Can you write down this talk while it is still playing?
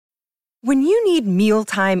When you need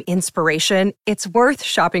mealtime inspiration, it's worth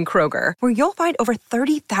shopping Kroger, where you'll find over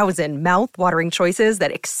 30,000 mouth-watering choices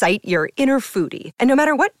that excite your inner foodie. And no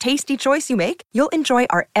matter what tasty choice you make, you'll enjoy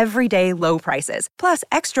our everyday low prices, plus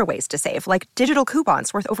extra ways to save, like digital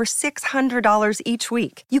coupons worth over $600 each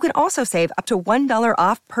week. You can also save up to $1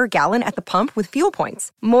 off per gallon at the pump with fuel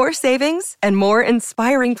points. More savings and more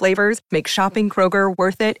inspiring flavors make shopping Kroger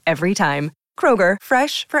worth it every time. Kroger,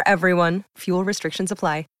 fresh for everyone. Fuel restrictions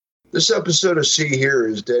apply. This episode of See Here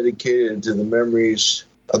is dedicated to the memories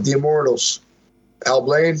of the immortals, Al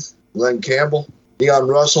Blaine, Glenn Campbell, Leon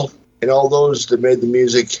Russell, and all those that made the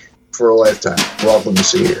music for a lifetime. Welcome to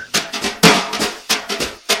See Here.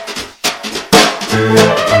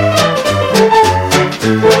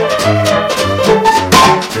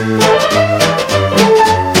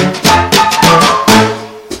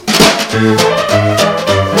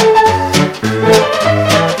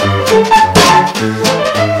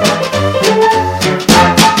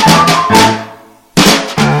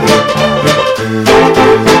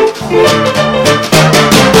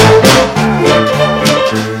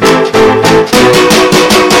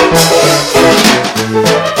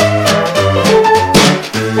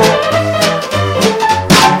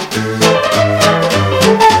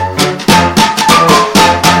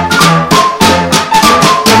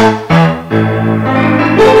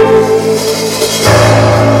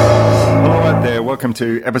 Welcome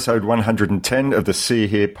to episode 110 of the See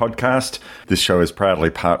Here podcast. This show is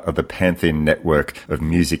proudly part of the Pantheon network of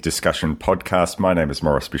music discussion podcasts. My name is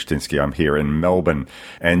Morris Bushtinsky. I'm here in Melbourne.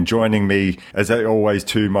 And joining me, as I always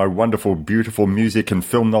do, my wonderful, beautiful music and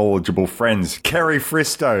film knowledgeable friends, Kerry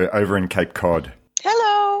Fristow over in Cape Cod.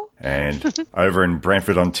 Hello. And over in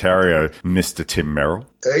Brantford, Ontario, Mr. Tim Merrill.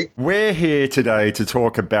 Hey. We're here today to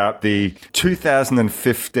talk about the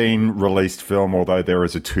 2015 released film, although there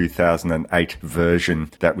is a 2008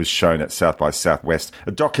 version that was shown at South by Southwest,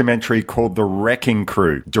 a documentary called The Wrecking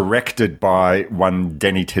Crew, directed by one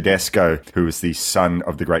Denny Tedesco, who was the son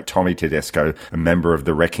of the great Tommy Tedesco, a member of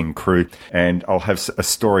The Wrecking Crew. And I'll have a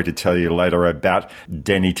story to tell you later about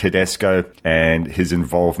Denny Tedesco and his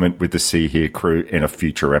involvement with the See Here crew in a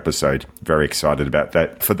future episode. Very excited about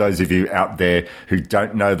that. For those of you out there who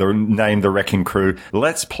don't know the name The Wrecking Crew,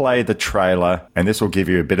 let's play the trailer, and this will give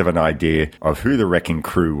you a bit of an idea of who The Wrecking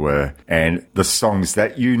Crew were and the songs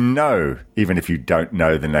that you know, even if you don't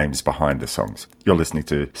know the names behind the songs. You're listening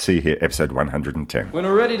to See Here, episode 110. When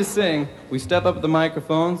we're ready to sing, we step up at the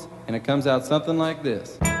microphones, and it comes out something like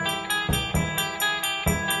this.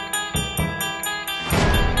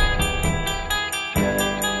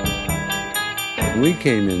 We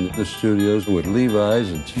came in the studios with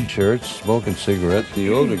Levi's and T-shirts, smoking cigarettes.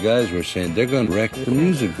 The older guys were saying they're going to wreck the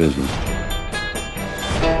music business.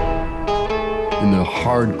 In the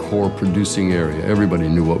hardcore producing area, everybody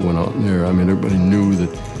knew what went on there. I mean, everybody knew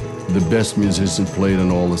that the best musicians played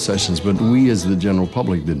in all the sessions, but we as the general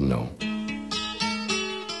public didn't know.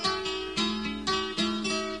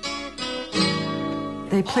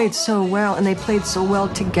 They played so well, and they played so well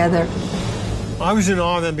together. I was in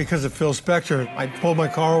awe of them because of Phil Spector. I pulled my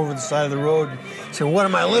car over the side of the road and said, what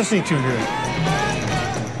am I listening to here?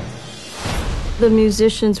 The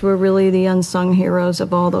musicians were really the unsung heroes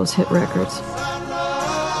of all those hit records.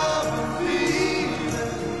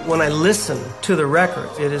 When I listen to the record,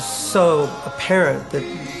 it is so apparent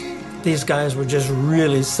that these guys were just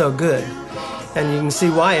really so good. And you can see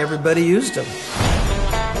why everybody used them.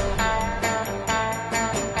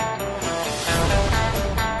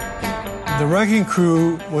 The Wrecking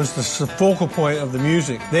Crew was the focal point of the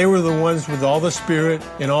music. They were the ones with all the spirit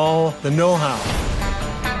and all the know-how.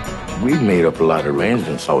 We made up a lot of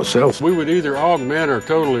arrangements ourselves. We would either augment or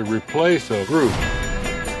totally replace a group.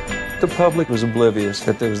 The public was oblivious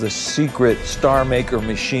that there was this secret star maker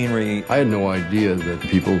machinery. I had no idea that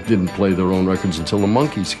people didn't play their own records until the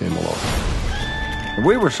Monkees came along.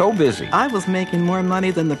 We were so busy. I was making more money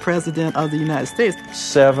than the President of the United States.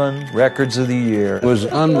 7 records of the year. It was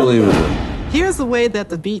unbelievable. Here's the way that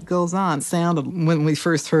the beat goes on sounded when we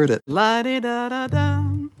first heard it. La-di-da-da-da.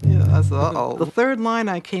 Yeah, I said, uh-oh. The third line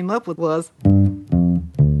I came up with was...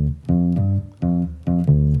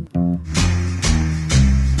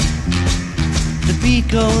 The beat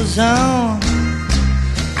goes on.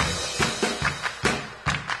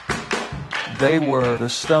 They were the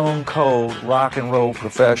stone cold rock and roll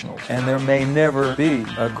professionals, and there may never be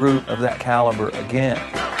a group of that caliber again.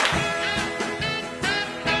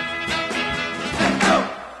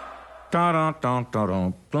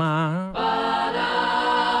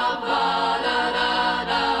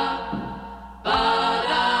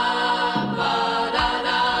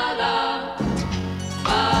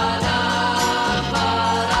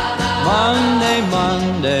 Monday,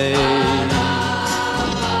 Monday,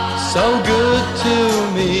 so good to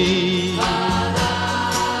me.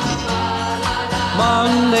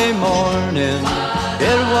 Monday morning,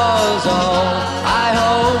 it was all I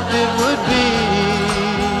hoped it would be.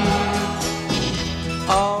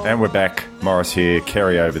 Oh. And we're back. Morris here,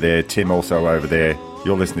 Kerry over there, Tim also over there.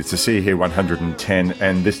 You're listening to See Here 110,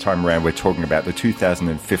 and this time around we're talking about the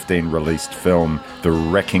 2015 released film The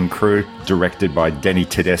Wrecking Crew, directed by Denny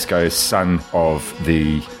Tedesco, son of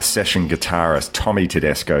the session guitarist Tommy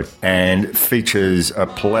Tedesco, and features a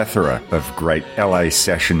plethora of great LA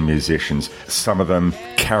session musicians, some of them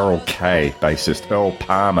Carol Kaye, bassist Earl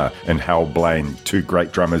Palmer and Hal Blaine, two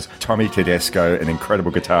great drummers, Tommy Tedesco, an incredible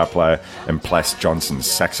guitar player, and Plas Johnson,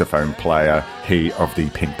 saxophone player, he of the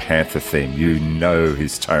Pink Panther theme. You know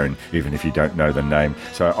his tone, even if you don't know the name.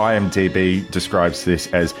 So IMDb describes this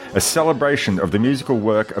as a celebration of the musical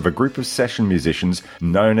work of a group of session musicians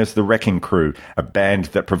known as the Wrecking Crew, a band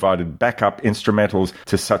that provided backup instrumentals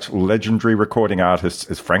to such legendary recording artists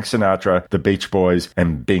as Frank Sinatra, the Beach Boys,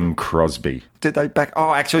 and Bing Crosby. Did they back...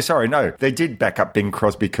 Oh, actually, sorry, no. They did back up Bing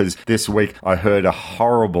Crosby because this week I heard a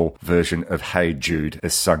horrible version of Hey Jude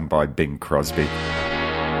as sung by Bing Crosby.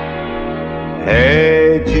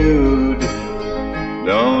 Hey Jude,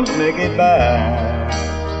 don't make it bad.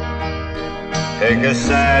 Take a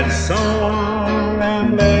sad song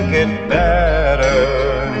and make it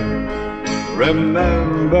better.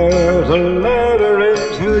 Remember to let her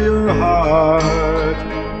into your heart.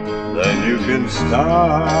 Then you can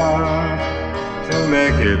start to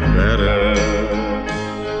make it better.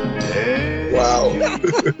 Hey. Wow.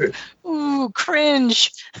 Ooh,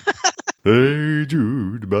 cringe. Hey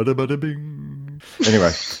Jude, bada bada bing.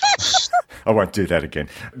 Anyway, I won't do that again.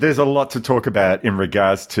 There's a lot to talk about in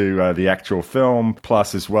regards to the actual film,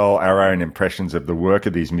 plus as well our own impressions of the work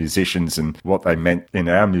of these musicians and what they meant in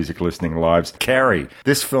our music listening lives. Kerry,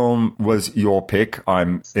 this film was your pick.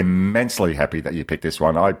 I'm immensely happy that you picked this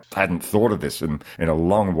one. I hadn't thought of this in a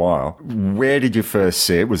long while. Where did you first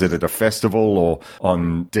see it? Was it at a festival or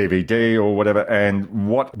on DVD or whatever? And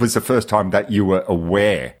what was the first time that you were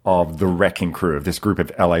aware of the Wrecking Crew, of this group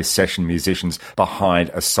of LA session musicians behind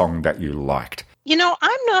a song that you liked? You know,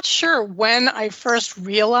 I'm not sure when I first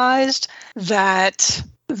realized that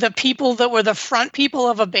the people that were the front people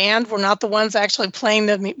of a band were not the ones actually playing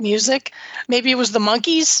the music. Maybe it was the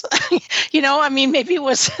Monkees. Maybe it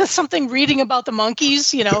was something reading about the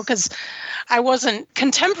Monkees, because I wasn't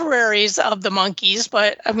contemporaries of the Monkees,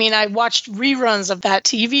 but I watched reruns of that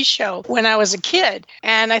TV show when I was a kid.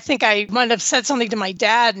 And I think I might have said something to my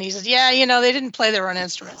dad, and he said, yeah, they didn't play their own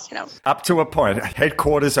instruments, Up to a point.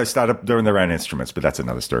 Headquarters, they started doing their own instruments, but that's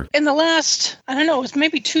another story. In the last, it was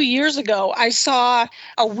maybe 2 years ago, I saw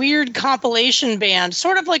a weird compilation band,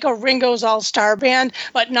 sort of like a Ringo's All-Star Band,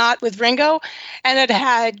 but not with Ringo. And it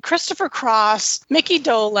had Christopher Cross, Mickey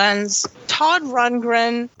Dolenz, Todd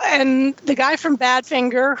Rundgren, and the guy from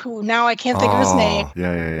Badfinger, who now I can't think of his name.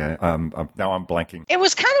 Yeah. Now I'm blanking. It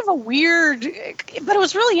was kind of a weird, but it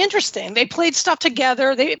was really interesting. They played stuff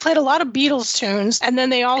together. They played a lot of Beatles tunes, and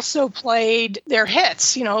then they also played their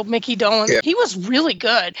hits, Mickey Dolenz. Yeah. He was really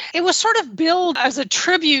good. It was sort of billed as a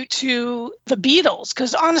tribute to the Beatles,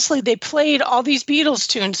 because honestly, they played all these Beatles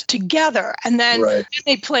tunes together, and then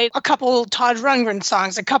they played a couple Todd Rundgren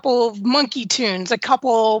songs, a couple Monkey tunes, a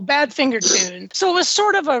couple Badfinger tunes. So it was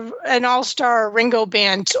sort of an all-star Ringo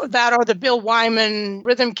band, that or the Bill Wyman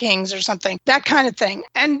Rhythm Kings or something, that kind of thing.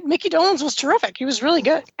 And Mickey Dolenz was terrific. He was really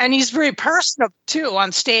good. And he's very personable, too,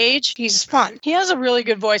 on stage. He's fun. He has a really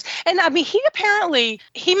good voice. And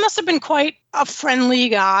he must have been quite a friendly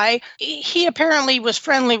guy. He apparently was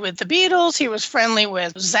friendly with the Beatles. He was friendly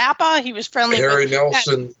with Zappa. He was friendly Harry with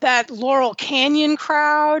Nelson. That Laurel Canyon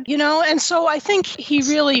crowd, And so I think he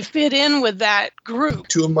really fit in with that group.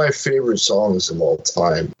 Two of my favorite songs of all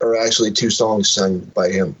time are actually two songs sung by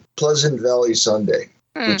him. Pleasant Valley Sunday,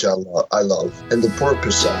 which I love, and The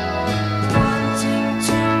Porpoise Song.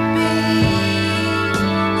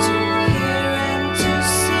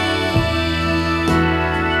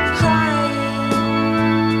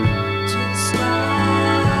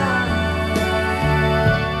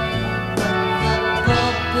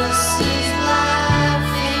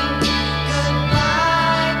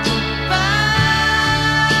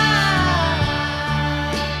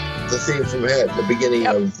 theme from Head, the beginning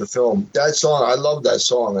of the film. That song, I love that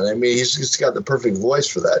song. And I mean, he's just got the perfect voice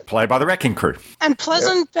for that. Played by the Wrecking Crew. And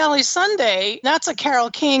Pleasant Valley Sunday, that's a Carole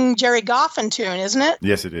King, Jerry Goffin tune, isn't it?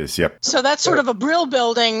 Yes, it is. Yep. So that's sort of a Brill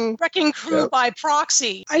building, Wrecking Crew by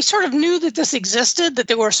proxy. I sort of knew that this existed, that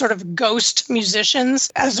there were sort of ghost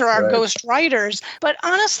musicians, as there are ghost writers. But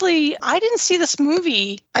honestly, I didn't see this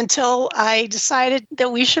movie until I decided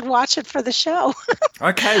that we should watch it for the show.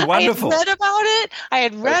 Okay, wonderful. I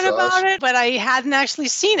had read about it, but I hadn't actually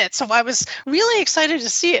seen it. So I was really excited to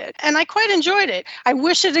see it. And I quite enjoyed it. I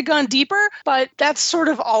wish it had gone deeper, but that's sort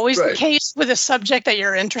of always the case with a subject that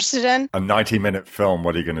you're interested in. A 90-minute film,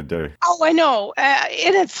 what are you going to do? Oh, I know.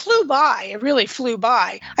 It flew by. It really flew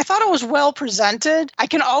by. I thought it was well presented. I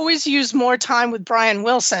can always use more time with Brian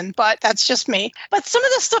Wilson, but that's just me. But some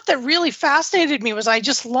of the stuff that really fascinated me was I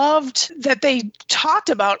just loved that they talked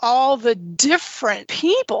about all the different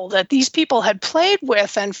people that these people had played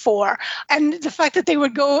with and for. And the fact that they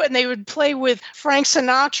would go and they would play with Frank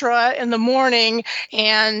Sinatra in the morning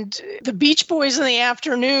and the Beach Boys in the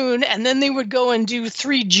afternoon, and then they would go and do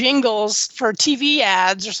 3 jingles for TV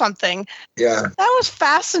ads or something. Yeah. That was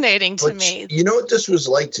fascinating to me. You know what this was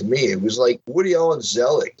like to me? It was like Woody Allen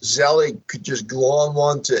Zelig. Zelig could just glom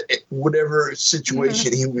onto whatever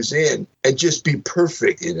situation he was in and just be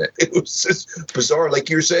perfect in it. It was just bizarre. Like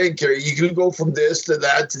you're saying, Carrie, you can go from this to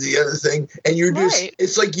that to the other thing, and you're just,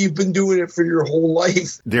 it's like you've been doing it for your whole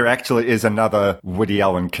life. There actually is another Woody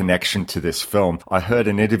Allen connection to this film. I heard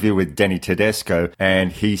an interview with Denny Tedesco,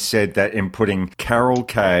 and he said that in putting Carol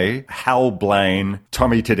Kay, Hal Blaine,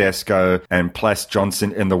 Tommy Tedesco, and Plas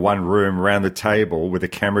Johnson in the one room around the table with a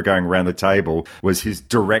camera going around the table was his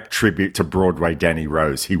direct tribute to Broadway Danny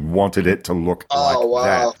Rose. He wanted it to look like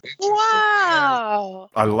that. Wow.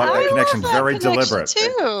 I love that connection. Very deliberate.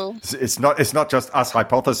 Too. It's not just us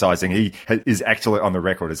hypothesizing. He is actually on the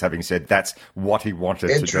record as having said that's what he wanted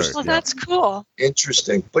to do. Well, that's cool.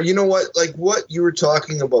 Interesting. But you know what? Like what you were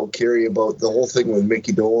talking about, Carrie, about the whole thing with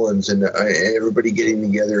Mickey Dolenz and everybody getting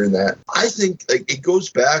together and that. I think like it goes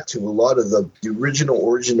back to a lot of the original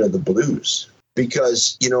origin of the blues.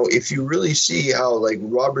 Because, you know, if you really see how like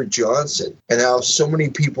Robert Johnson and how so many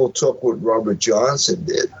people took what Robert Johnson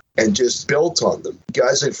did and just built on them.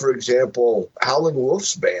 Guys like, for example, Howlin'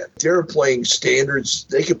 Wolf's band, they're playing standards.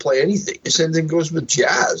 They could play anything. The same thing goes with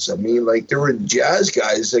jazz. I mean, like there were jazz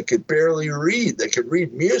guys that could barely read. They could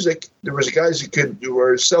read music. There was guys who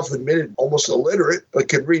were self-admitted, almost illiterate, but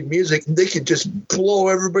could read music. They could just blow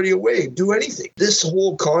everybody away, do anything. This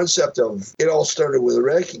whole concept of it all started with the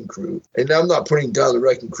Wrecking Crew. And I'm not putting down the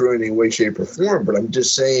Wrecking Crew in any way, shape, or form, but I'm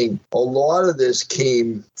just saying a lot of this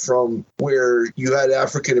came from where you had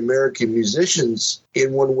African-American musicians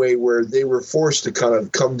in one way where they were forced to kind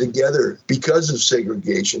of come together because of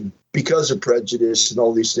segregation, because of prejudice and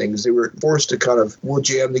all these things. They were forced to kind of, we'll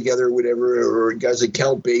jam together or whatever, or guys like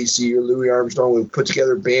Count Basie or Louis Armstrong would put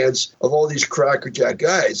together bands of all these crackerjack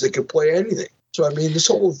guys that could play anything. So, I mean, this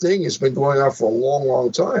whole thing has been going on for a long, long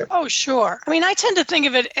time. Oh, sure. I mean, I tend to think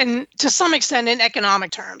of it to some extent in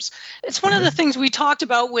economic terms. It's one of the things we talked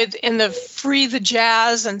about in the Free the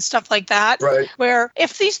Jazz and stuff like that, right? Where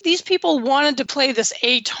if these people wanted to play this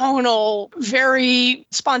atonal, very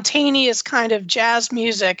spontaneous kind of jazz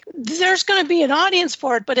music, there's going to be an audience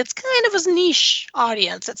for it, but it's kind of a niche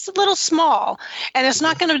audience. It's a little small, and it's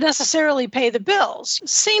not going to necessarily pay the bills.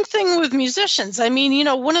 Same thing with musicians. I mean, you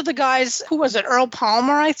know, one of the guys, who was it? Earl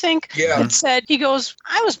Palmer, I think, had said, he goes,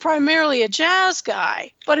 I was primarily a jazz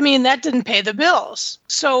guy, but I mean, that didn't pay the bills.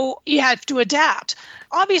 So you had to adapt.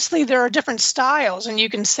 Obviously, there are different styles, and you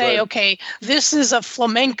can say, okay, this is a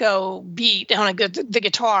flamenco beat on the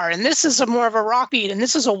guitar, and this is more of a rock beat, and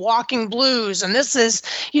this is a walking blues, and this is,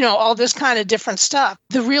 you know, all this kind of different stuff.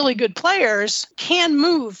 The really good players can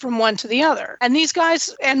move from one to the other. And these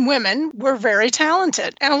guys and women were very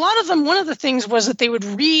talented. And a lot of them, one of the things was that they would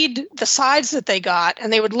read the sides that they got,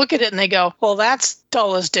 and they would look at it and they go, well, that's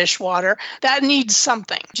dull as dishwater. That needs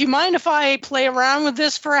something. Do you mind if I play around with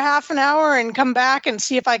this for a half an hour and come back and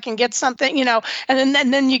see if I can get something, you know? And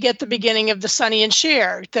then you get the beginning of the Sonny and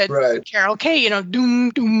Cher, that Carol Kay, you know,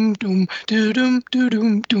 doom, doom, doom, doo, doom, doo,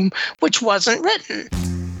 doom, doom, which wasn't written.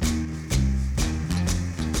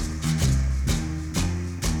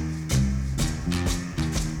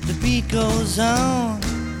 The beat goes on.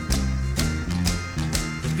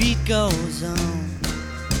 The beat goes on.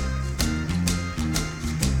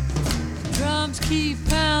 Drums keep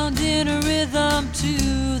pounding a rhythm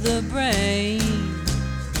to the brain.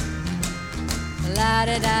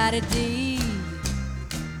 La-da-da-da-dee.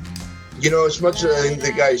 As much as I think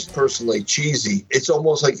the guy's personally cheesy, it's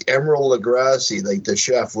almost like Emeril Lagasse, like the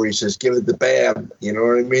chef, where he says, give it the bam. You know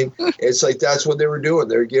what I mean? It's like that's what they were doing.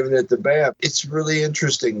 They were giving it the bam. It's really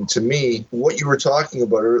interesting to me what you were talking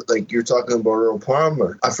about, like you're talking about Earl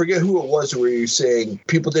Palmer. I forget who it was where you were saying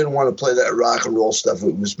people didn't want to play that rock and roll stuff.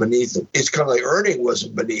 It was beneath them. It's kind of like earning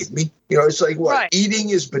wasn't beneath me. It's like what? Right. Eating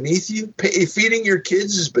is beneath you? Feeding your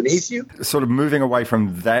kids is beneath you? Sort of moving away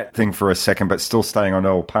from that thing for a second, but still staying on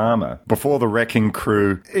Earl Palmer. Before the Wrecking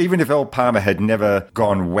Crew, even if Earl Palmer had never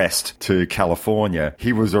gone west to California,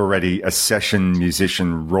 he was already a session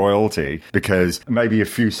musician royalty, because maybe a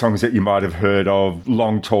few songs that you might have heard of,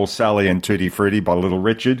 Long Tall Sally and Tutti Frutti by Little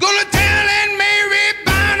Richard. Gonna tell Aunt Mary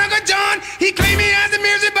about Uncle John. He claimed me as a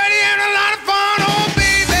music buddy and a lot of fun. Oh,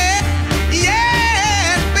 baby.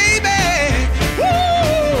 Yeah, baby.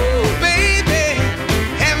 Woo, baby.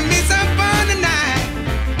 Having me some fun tonight.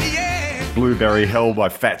 Yeah. Blueberry Hell by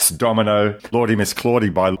Fats Domino. Lordy Miss Claudie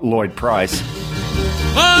by Lloyd Price.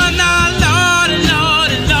 Oh, now, Lordy,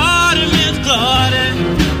 Lordy, Lordy, Miss Claudie.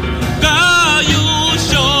 Girl, you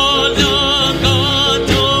sure look good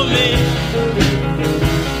to me.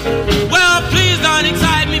 Well, please don't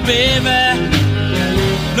excite me, baby.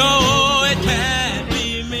 No, it can't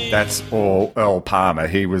be me. That's all Earl Palmer.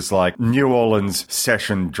 He was like New Orleans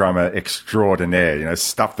session drummer extraordinaire,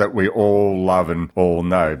 stuff that we all love and all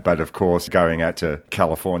know. But of course, going out to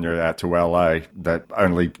California, out to LA, that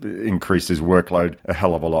only increased his workload a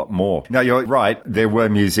hell of a lot more. Now, you're right. There were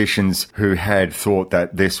musicians who had thought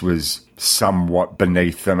that this was somewhat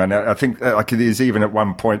beneath them. And I think there's even at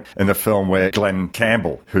one point in the film where Glenn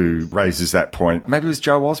Campbell, who raises that point, maybe it was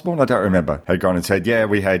Joe Osborne, I don't remember, had gone and said, yeah,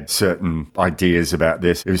 we had certain ideas about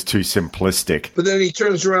this. It was too simplistic. But then he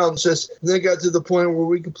turns around and says, they got to the point where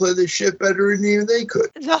we could play this shit better than even they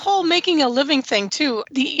could. The whole making a living thing, too.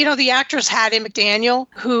 The actress Hattie McDaniel,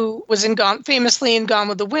 who was famously in Gone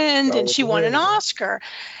with the Wind, and she won an Oscar.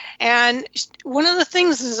 And one of the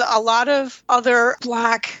things is a lot of other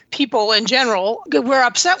Black people in general were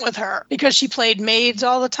upset with her because she played maids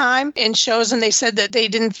all the time in shows, and they said that they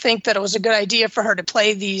didn't think that it was a good idea for her to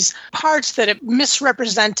play these parts, that it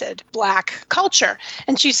misrepresented Black culture.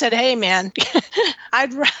 And she said, hey, man,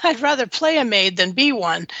 I'd rather play a maid than be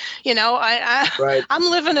one. Right. I'm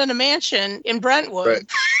living in a mansion in Brentwood. Right.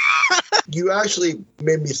 You actually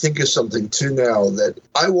made me think of something, too, now that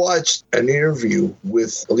I watched an interview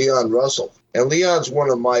with Leon Russell. And Leon's one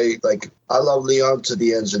of my, I love Leon to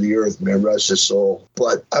the ends of the earth, man, rest his soul.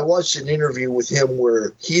 But I watched an interview with him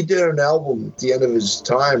where he did an album at the end of his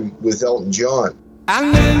time with Elton John. I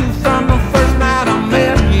knew from the first night I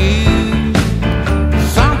met you,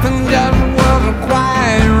 something just wasn't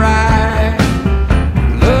quite right.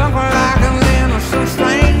 Looked like an innocent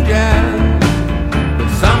stranger, but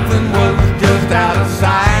something was just out of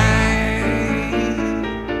sight.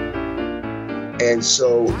 And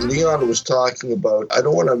so Leon was talking about, I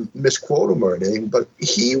don't want to misquote him or anything, but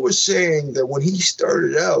he was saying that when he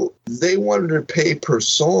started out, they wanted to pay per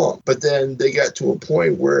song. But then they got to a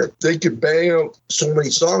point where they could bang out so many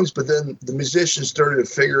songs, but then the musicians started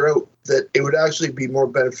to figure out that it would actually be more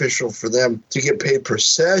beneficial for them to get paid per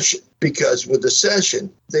session. Because with the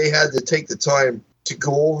session, they had to take the time to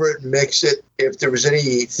go over it and mix it. If there was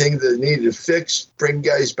anything that needed to fix, bring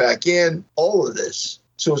guys back in, all of this.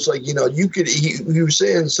 So it's like, you could, he was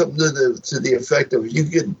saying something to the effect of you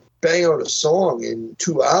could bang out a song in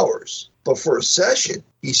 2 hours. But for a session,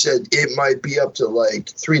 he said it might be up to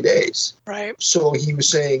 3 days. Right. So he was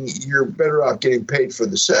saying you're better off getting paid for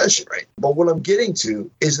the session. Right. But what I'm getting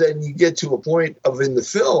to is then you get to a point of in the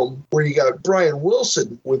film where you got Brian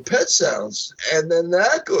Wilson with Pet Sounds. And then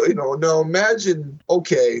that, now imagine,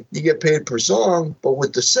 okay, you get paid per song, but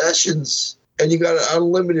with the sessions, and you got an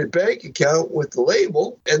unlimited bank account with the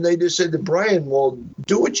label, and they just said to Brian, well,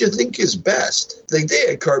 do what you think is best. They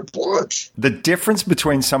had carte blanche. The difference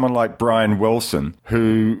between someone like Brian Wilson,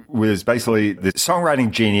 who was basically the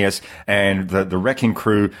songwriting genius, and the Wrecking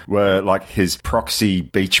Crew were like his proxy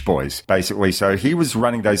Beach Boys, basically. So he was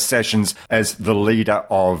running those sessions as the leader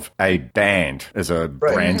of a band, as a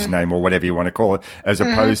brand name or whatever you want to call it, as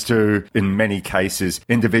opposed to, in many cases,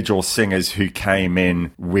 individual singers who came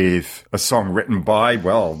in with a song written by,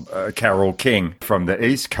 Carole King from the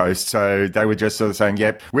East Coast. So they were just sort of saying,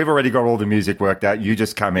 yep, we've already got all the music worked out. You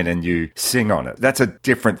just come in and you sing on it. That's a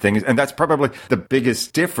different thing. And that's probably the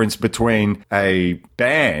biggest difference between a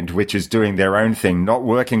band, which is doing their own thing, not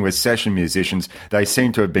working with session musicians. They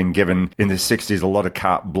seem to have been given in the 60s a lot of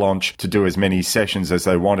carte blanche to do as many sessions as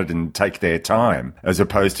they wanted and take their time, as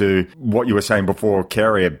opposed to what you were saying before,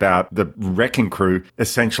 Kerry, about the Wrecking Crew.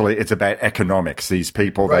 Essentially, it's about economics. These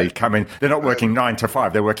people, they come in, they're not not working 9 to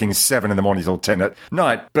 5. They're working 7 in the morning till 10 at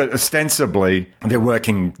night. But ostensibly, they're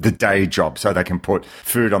working the day job so they can put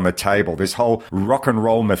food on the table. This whole rock and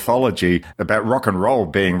roll mythology about rock and roll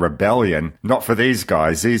being rebellion, not for these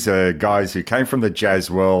guys. These are guys who came from the jazz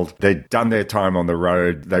world. They'd done their time on the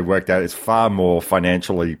road. They worked out it's far more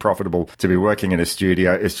financially profitable to be working in a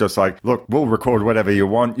studio. It's just like, look, we'll record whatever you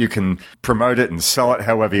want. You can promote it and sell it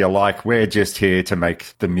however you like. We're just here to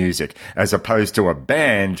make the music. As opposed to a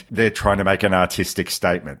band, they're trying to make an artistic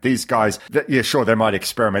statement. These guys, yeah, sure, they might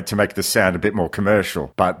experiment to make the sound a bit more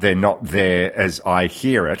commercial, but they're not there, as I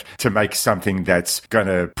hear it, to make something that's going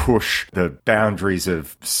to push the boundaries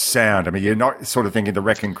of sound. I mean, you're not sort of thinking the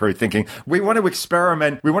Wrecking Crew thinking, we want to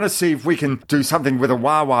experiment. We want to see if we can do something with a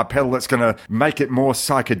wah-wah pedal that's going to make it more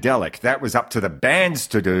psychedelic. That was up to the bands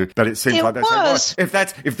to do, but it seems like they said, well,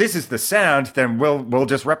 if this is the sound, then we'll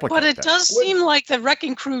just replicate But it that. does seem like the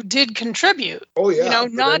Wrecking Crew did contribute. Oh, yeah. You know,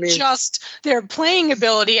 not just their playing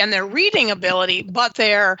ability and their reading ability, but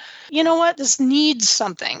their, you know what, this needs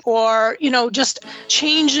something. Or, you know, just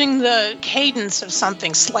changing the cadence of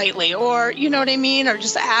something slightly. Or, you know what I mean? Or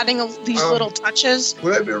just adding these little touches.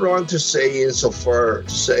 Would I be wrong to say insofar to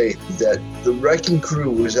say that the Wrecking Crew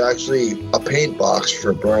was actually a paint box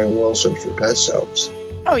for Brian Wilson for Pet Sounds?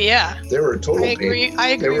 Oh, yeah. They were a total I agree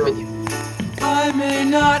with you. I may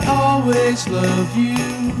not always love you,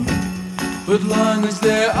 but long as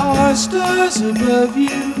there are stars above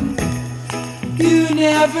you, you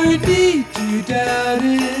never need to doubt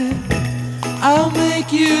it. I'll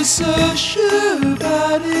make you so sure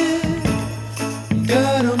about it.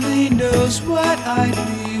 God only knows what I'd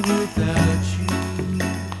be without you.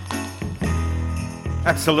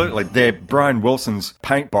 Absolutely. They're Brian Wilson's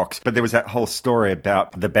paint box, but there was that whole story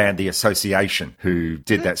about the band The Association who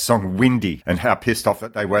did that song Windy and how pissed off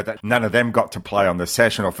that they were that none of them got to play on the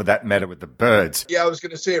session, or for that matter with the Byrds. Yeah, I was going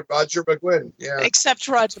to say Roger McGuinn. Yeah. Except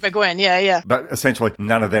Roger McGuinn. Yeah. But essentially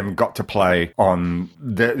none of them got to play on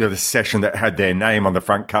the session that had their name on the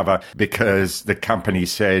front cover because the company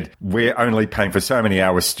said, we're only paying for so many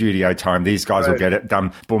hours studio time. These guys will get it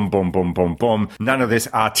done. Boom, boom, boom, boom, boom. None of this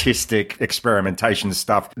artistic experimentation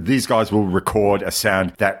stuff. These guys will record a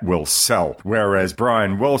sound that will sell. Whereas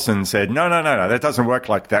Brian Wilson said, no, that doesn't work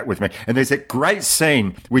like that with me. And there's a great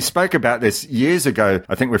scene. We spoke about this years ago,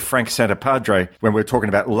 I think with Frank Santapadre, when we were talking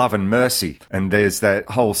about Love and Mercy. And there's that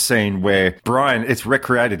whole scene where Brian, it's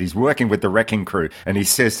recreated. He's working with the Wrecking Crew and he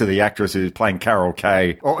says to the actress who's playing Carol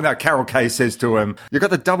Kay, Carol Kay says to him, you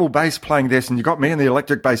got the double bass playing this and you got me and the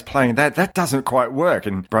electric bass playing that. That doesn't quite work.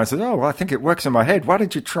 And Brian says, oh, well, I think it works in my head. Why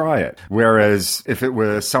don't you try it? Whereas if it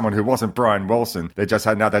were someone who wasn't Brian Wilson, they just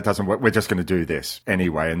said, no, that doesn't work. We're just going to do this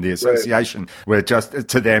anyway. And the association, we're just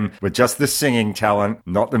the singing talent,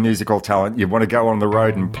 not the musical talent. You want to go on the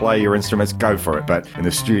road and play your instruments, go for it. But in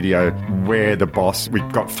the studio, we're the boss.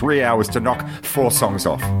 We've got 3 hours to knock 4 songs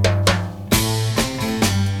off.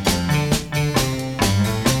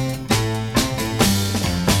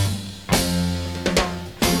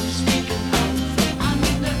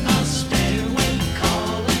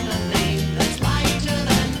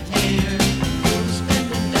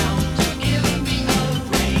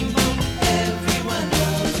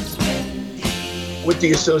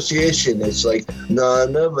 The association, it's like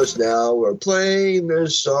none of us now are playing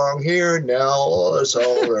this song here now, all us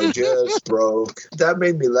all are just broke. That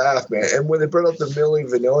made me laugh, man. And when they brought up the Milli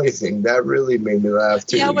Vanilli thing, that really made me laugh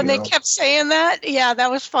too. Yeah, when they kept saying that, yeah, that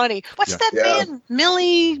was funny. What's that band?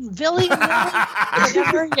 Milli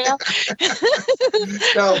whatever. Yeah.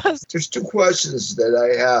 Now, there's 2 questions that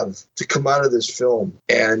I have to come out of this film,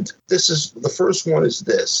 and the first one is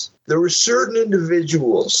this. There were certain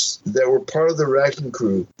individuals that were part of the Wrecking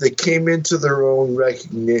Crew that came into their own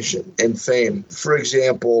recognition and fame. For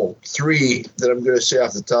example, 3 that I'm going to say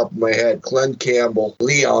off the top of my head: Glenn Campbell,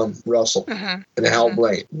 Leon Russell, and Hal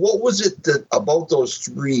Blaine. What was it that about those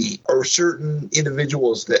 3 or certain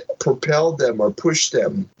individuals that propelled them or pushed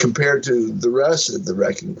them compared to the rest of the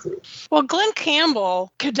Wrecking Crew? Well, Glenn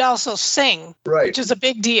Campbell could also sing, which is a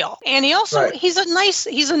big deal. And he also, he's a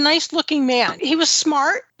nice looking man. He was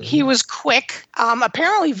smart. He was quick,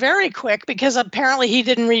 apparently very quick, because apparently he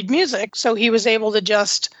didn't read music. So he was able to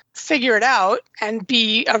just figure it out and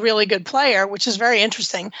be a really good player, which is very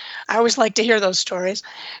interesting. I always like to hear those stories.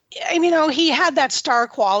 And, you know, he had that star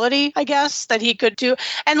quality, I guess, that he could do.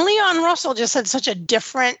 And Leon Russell just had such a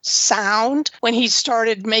different sound when he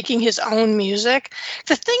started making his own music.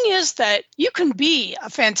 The thing is that you can be a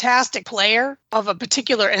fantastic player of a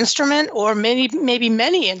particular instrument, or maybe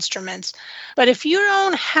many instruments, but if you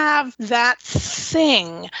don't have that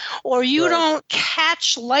thing, or you don't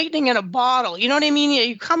catch lightning in a bottle, you know what I mean?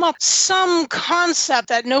 You come come up some concept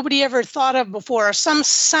that nobody ever thought of before, or some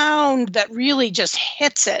sound that really just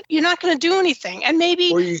hits it, you're not going to do anything. And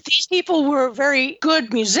maybe these people were very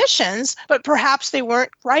good musicians, but perhaps they weren't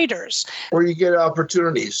writers. Or you get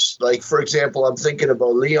opportunities. Like, for example, I'm thinking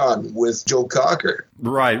about Leon with Joe Cocker.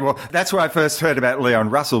 Right. Well, that's where I first heard about Leon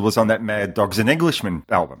Russell, was on that Mad Dogs and Englishmen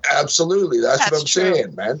album. Absolutely. That's what I'm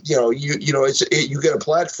saying, man. You know, you get a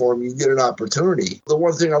platform, you get an opportunity. The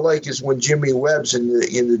one thing I like is when Jimmy Webb's in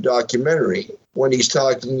the documentary, when he's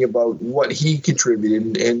talking about what he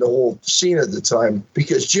contributed and the whole scene at the time,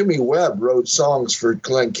 because Jimmy Webb wrote songs for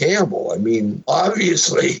Glenn Campbell. I mean,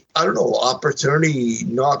 obviously, I don't know, opportunity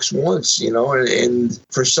knocks once, you know, and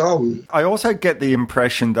for some. I also get the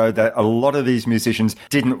impression, though, that a lot of these musicians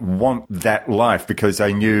didn't want that life because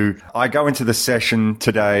they knew, I go into the session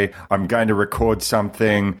today, I'm going to record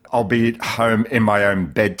something, I'll be at home in my own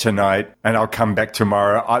bed tonight, and I'll come back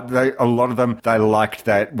tomorrow. A lot of them, they liked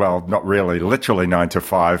that, well, not really, literally 9 to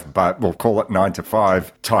 5, but we'll call it 9 to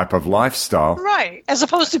 5 type of lifestyle. Right. As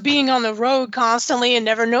opposed to being on the road constantly and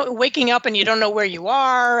never waking up and you don't know where you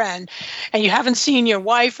are and you haven't seen your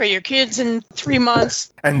wife or your kids in 3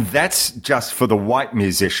 months. And that's just for the white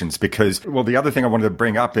musicians because, well, the other thing I wanted to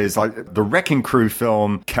bring up is like the Wrecking Crew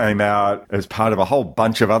film came out as part of a whole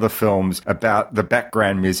bunch of other films about the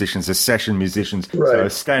background musicians, the session musicians. Right. So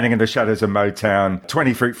Standing in the Shadows of Motown,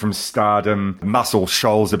 20 Feet from Stardom, Muscle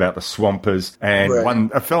Shoals about the Swampers,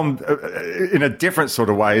 and a film in a different sort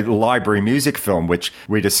of way, library music film, which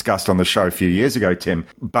we discussed on the show a few years ago, Tim.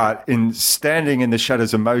 But in Standing in the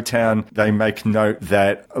Shadows of Motown, they make note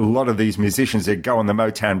that a lot of these musicians that go on the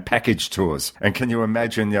Motown package tours. And can you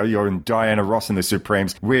imagine, you're in Diana Ross and the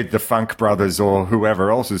Supremes with the Funk Brothers or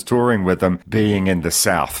whoever else is touring with them being in the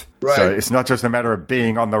South. Right. So it's not just a matter of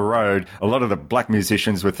being on the road. A lot of the black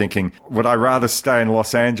musicians were thinking, would I rather stay in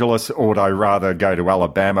Los Angeles or would I rather go to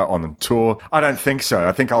Alabama on a tour? I don't think so.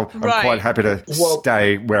 I think I'm quite happy to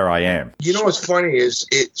stay where I am. You know what's funny is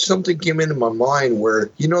something came into my mind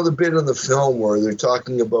where, you know, the bit of the film where they're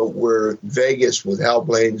talking about where Vegas with Hal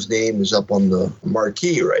Blaine's name is up on the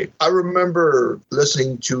marquee, right? I remember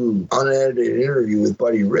listening to an unedited interview with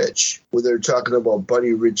Buddy Rich where they're talking about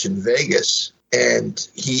Buddy Rich in Vegas. And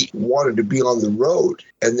he wanted to be on the road.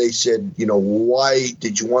 And they said, you know, why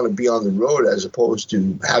did you want to be on the road as opposed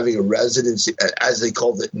to having a residency, as they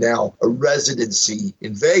called it now, a residency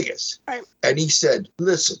in Vegas? Right. And he said,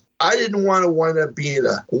 listen, I didn't want to wind up being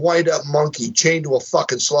a wind-up monkey chained to a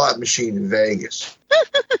fucking slot machine in Vegas.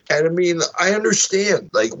 And I mean, I understand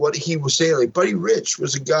like what he was saying. Like Buddy Rich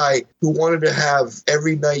was a guy who wanted to have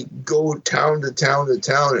every night go town to town to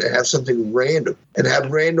town and have something random and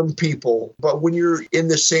have random people. But when you're in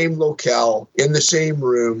the same locale, in the same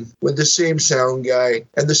room, with the same sound guy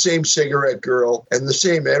and the same cigarette girl and the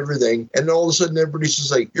same everything, and all of a sudden everybody's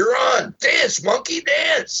just like, you're on, dance, monkey,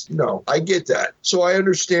 dance. No, I get that. So I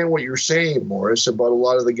understand what you're saying, Morris, about a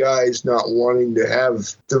lot of the guys not wanting to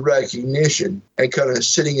have the recognition and kind of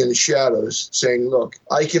sitting in the shadows saying, look,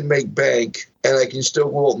 I can make bank and I can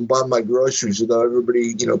still go out and buy my groceries without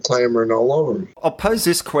everybody, you know, clamoring all over me. I'll pose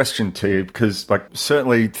this question to you because, like,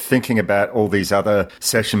 certainly thinking about all these other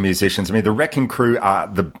session musicians, I mean, the Wrecking Crew are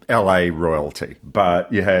the LA royalty,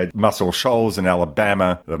 but you had Muscle Shoals in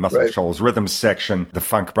Alabama, the Muscle Shoals Rhythm Section, the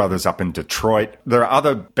Funk Brothers up in Detroit. There are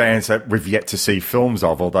other bands that we've yet to see films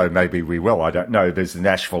of, although maybe we will, I don't know. There's the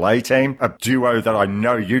Nashville A-Team, a duo that I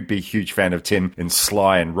know you'd be a huge fan of, Tim, in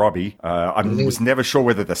Sly and Robbie. I was never sure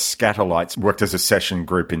whether the Scatterlights worked as a session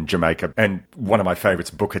group in Jamaica, and one of my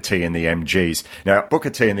favorites, Booker T and the MGs. Now, Booker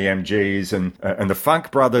T and the MGs and the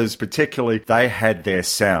Funk Brothers particularly, they had their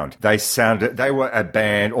sound. They were a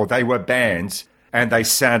band, or they were bands, and they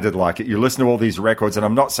sounded like it. You listen to all these records, and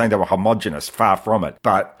I'm not saying they were homogenous, far from it,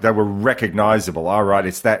 but they were recognizable. All right,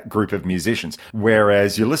 it's that group of musicians.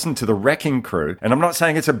 Whereas you listen to the Wrecking Crew, and I'm not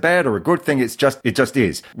saying it's a bad or a good thing, it just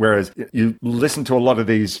is. Whereas you listen to a lot of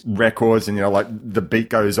these records, and, you know, like The Beat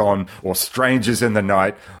Goes On, or Strangers in the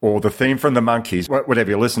Night, or the theme from the Monkees, whatever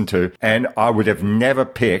you listen to, and I would have never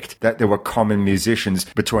picked that there were common musicians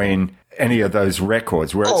between any of those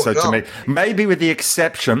records. To me, maybe with the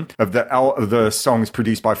exception of the songs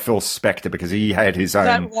produced by Phil Spector, because he had his own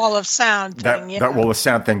that wall of sound thing, that wall of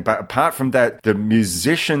sound thing. But apart from that, the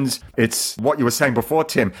musicians, it's what you were saying before,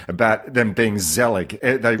 Tim, about them being Zelig.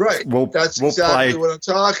 That's exactly what I'm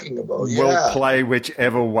talking about. We'll play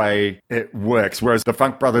whichever way it works. Whereas the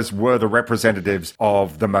Funk Brothers were the representatives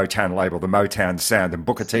of the Motown label, the Motown sound, and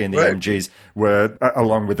Booker T and the MGs were,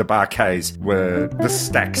 along with the Bar-Kays, were the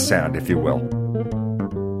Stax sound, if you will.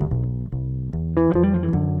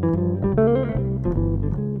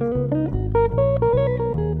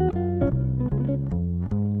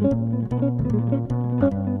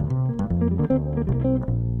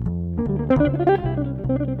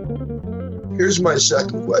 Here's my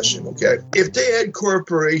second question, okay? If they had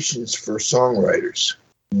corporations for songwriters,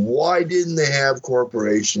 why didn't they have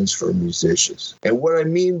corporations for musicians? And what I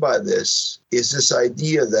mean by this is this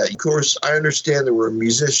idea that, of course, I understand there were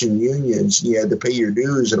musician unions and you had to pay your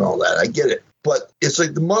dues and all that. I get it. But it's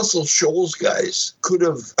like the Muscle Shoals guys could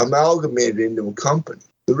have amalgamated into a company.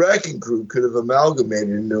 The Wrecking Crew could have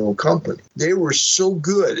amalgamated into a company. They were so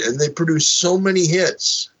good and they produced so many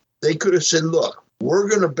hits. They could have said, look, we're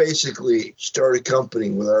going to basically start a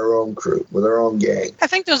company with our own crew, with our own gang. I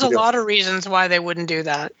think there's a lot of reasons why they wouldn't do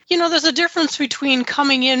that. You know, there's a difference between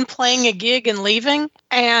coming in, playing a gig and leaving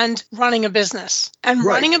and running a business. And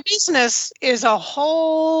running a business is a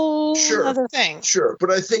whole other thing. Sure.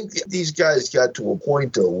 But I think these guys got to a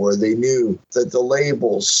point, though, where they knew that the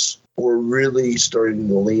labels were really starting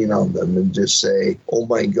to lean on them and just say, oh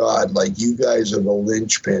my God, like you guys are the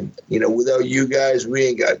linchpin. You know, without you guys, we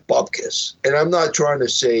ain't got bupkis. And I'm not trying to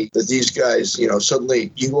say that these guys, you know,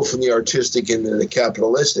 suddenly you go from the artistic into the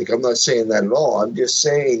capitalistic. I'm not saying that at all. I'm just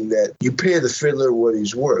saying that you pay the fiddler what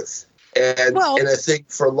he's worth. And I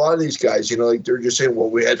think for a lot of these guys, you know, like they're just saying, well,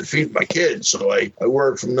 we had to feed my kids. So I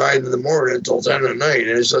work from 9 in the morning until 10 at night.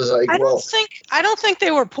 And it's just like, I don't think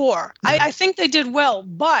they were poor. I think they did well.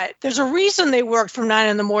 But there's a reason they worked from 9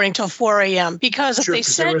 in the morning till 4 a.m. Because if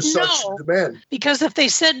they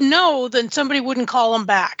said no, then somebody wouldn't call them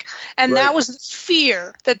back. And that was the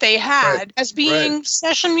fear that they had as being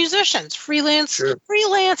session musicians, freelance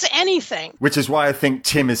anything. Which is why I think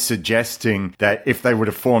Tim is suggesting that if they would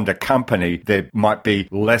have formed a company, there might be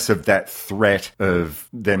less of that threat of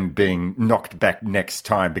them being knocked back next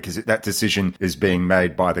time because that decision is being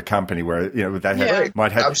made by the company where, you know, they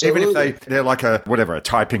might have, even if they're like a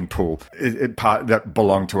typing pool part that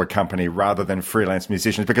belong to a company rather than freelance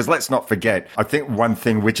musicians. Because let's not forget, I think one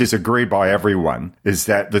thing which is agreed by everyone is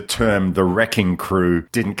that the term the Wrecking Crew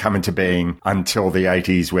didn't come into being until the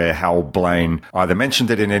 80s, where Hal Blaine either mentioned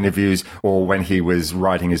it in interviews or when he was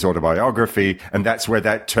writing his autobiography, and that's where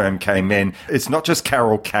that term came in. It's not just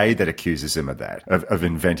Carol Kay that accuses him of that, of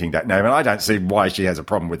inventing that name, and I don't see why she has a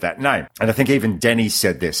problem with that name. And I think even Denny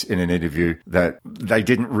said this in an interview, that they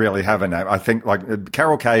didn't really have a name. I think like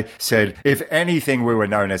Carol Kay said, if anything, we were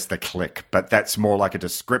known as the Clique, but that's more like a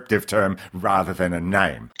descriptive term rather than a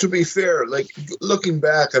name. To be fair, like looking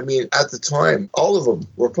back, I mean, at the time, all of them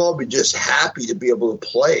were probably just happy to be able to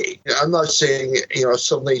play. I'm not saying, you know,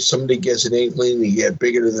 suddenly somebody gets an inkling to get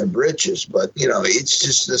bigger than their britches, but, you know, it's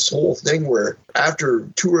just this whole thing where after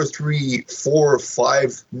 2 or 3, 4 or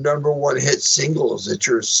 5 number one hit singles that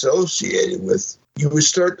you're associated with, you would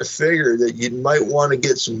start to figure that you might want to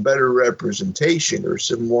get some better representation or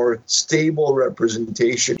some more stable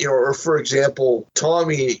representation. You know, or for example,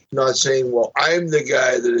 Tommy not saying, well, I'm the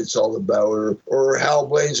guy that it's all about, or Hal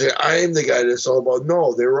Blaine saying, I'm the guy that it's all about.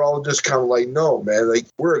 No, they were all just kind of like, no, man, like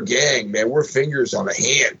we're a gang, man. We're fingers on a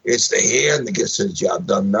hand. It's the hand that gets the job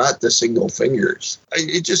done, not the single fingers.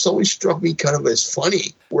 It just always struck me kind of as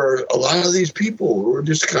funny, where a lot of these people were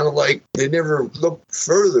just kind of like, they never looked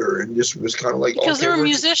further and just was kind of like, because they were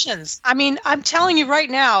musicians. I mean, I'm telling you right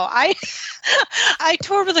now, I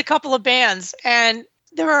toured with a couple of bands, and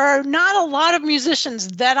there are not a lot of musicians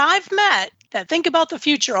that I've met that think about the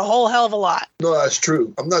future a whole hell of a lot. No, that's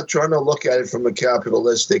true. I'm not trying to look at it from a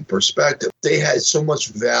capitalistic perspective. They had so much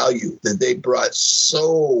value that they brought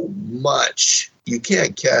so much. You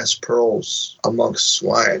can't cast pearls amongst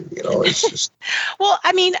swine, you know, it's just... Well,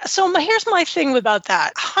 I mean, so here's my thing about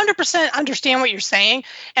that. 100% understand what you're saying.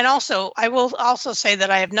 And also, I will also say that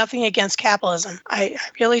I have nothing against capitalism. I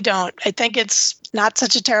really don't. I think it's not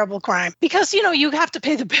such a terrible crime. Because, you know, you have to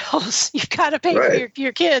pay the bills. You've got to pay for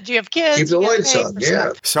your kids. You have kids. Keep the lights on,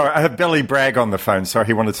 yeah. Sorry, I have Billy Bragg on the phone. Sorry,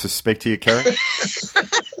 he wanted to speak to you, Karen.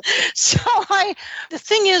 So the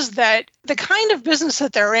thing is that the kind of business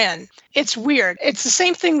that they're in, it's weird. It's the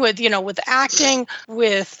same thing with, you know, with acting,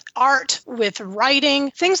 with art, with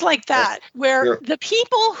writing, things like that, where the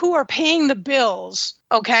people who are paying the bills,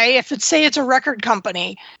 okay, if it's, say it's a record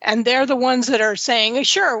company and they're the ones that are saying, hey,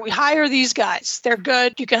 sure, we hire these guys. They're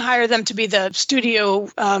good. You can hire them to be the studio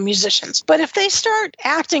musicians. But if they start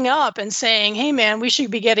acting up and saying, hey, man, we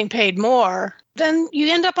should be getting paid more, then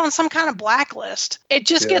you end up on some kind of blacklist. It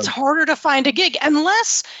just gets harder to find a gig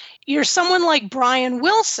unless you're someone like Brian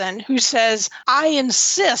Wilson who says, I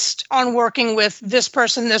insist on working with this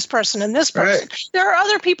person, this person, and this person. Right. There are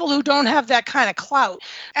other people who don't have that kind of clout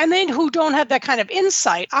and then who don't have that kind of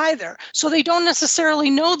insight either. So they don't necessarily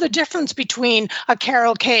know the difference between a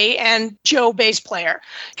Carol Kay and Joe bass player.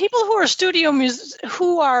 People who are studio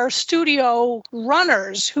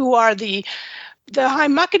runners, who are the The high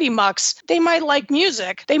muckety mucks, they might like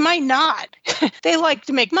music. They might not. They like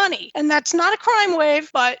to make money. And that's not a crime wave,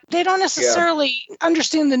 but they don't necessarily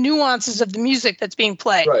understand the nuances of the music that's being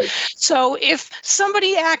played. Right. So if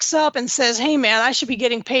somebody acts up and says, hey, man, I should be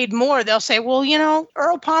getting paid more, they'll say, well, you know,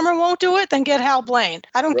 Earl Palmer won't do it, then get Hal Blaine.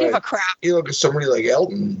 I don't give a crap. You look at somebody like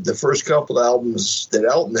Elton, the first couple of albums that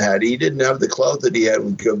Elton had, he didn't have the clout that he had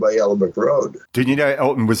with Goodbye Yellow Brick Road. Did you know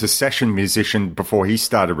Elton was a session musician before he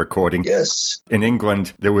started recording? Yes. In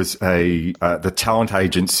England, there was the talent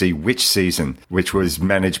agency Witch Season, which was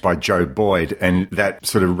managed by Joe Boyd, and that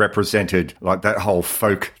sort of represented like that whole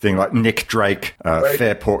folk thing, like Nick Drake,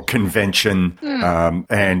 Fairport Convention.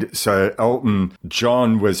 And so Elton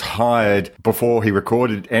John was hired before he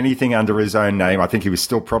recorded anything under his own name. I think he was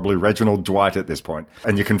still probably Reginald Dwight at this point.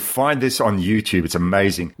 And you can find this on YouTube. It's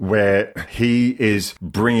amazing, where he is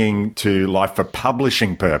bringing to life for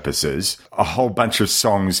publishing purposes a whole bunch of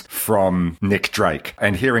songs from Nick Drake.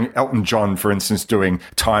 And hearing Elton John, for instance, doing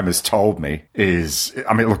Time Has Told Me is,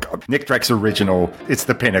 I mean, look, Nick Drake's original, it's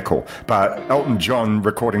the pinnacle. But Elton John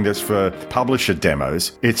recording this for publisher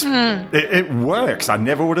demos, it works. I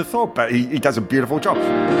never would have thought, but he does a beautiful job.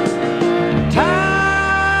 Time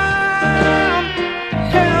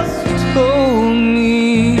has told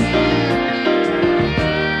me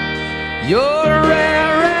you're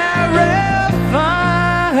rare, rare, rare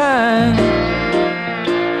fine.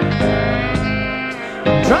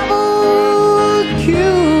 Trouble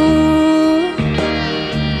cure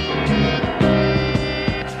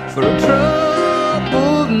for a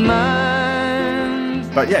troubled mind.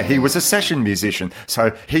 But yeah, he was a session musician,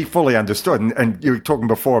 so he fully understood. And you were talking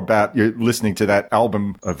before about you listening to that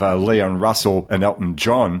album of Leon Russell and Elton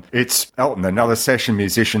John. It's Elton, another session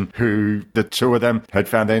musician who the two of them had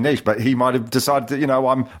found their niche. But he might have decided that, you know,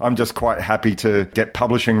 I'm just quite happy to get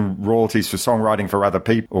publishing royalties for songwriting for other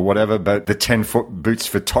people or whatever. But the 10-foot boots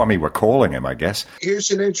for Tommy were calling him, I guess.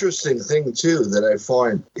 Here's an interesting thing, too, that I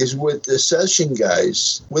find is with the session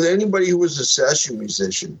guys, with anybody who was a session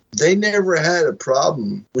musician, they never had a problem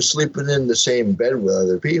with sleeping in the same bed with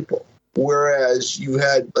other people. Whereas you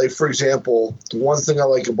had, like, for example, the one thing I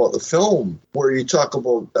like about the film, where you talk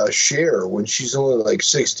about Cher when she's only like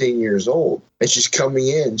 16 years old and she's coming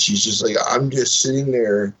in, she's just like, I'm just sitting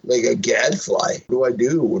there like a gadfly. What do I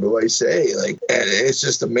do? What do I say? Like, and it's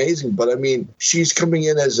just amazing. But I mean, she's coming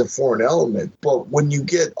in as a foreign element. But when you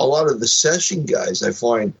get a lot of the session guys, I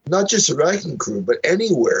find not just the Wrecking Crew, but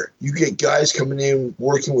anywhere you get guys coming in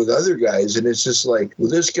working with other guys, and it's just like,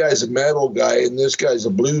 well, this guy's a metal guy and this guy's a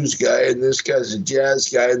blues guy and this guy's a jazz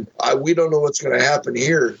guy, and we don't know what's going to happen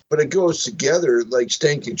here, but it goes together like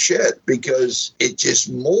stinking shit because it just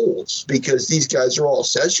molds, because these guys are all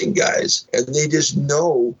session guys and they just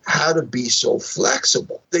know how to be so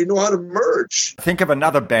flexible. They know how to merge. Think of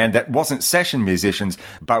another band that wasn't session musicians,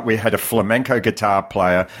 but we had a flamenco guitar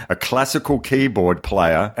player, a classical keyboard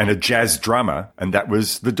player, and a jazz drummer, and that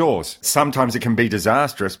was The Doors. Sometimes it can be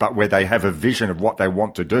disastrous, but where they have a vision of what they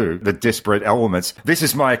want to do, the disparate elements, this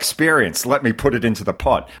is my experience, let me put it into the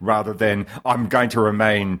pot, rather than I'm going to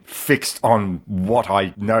remain fixed on what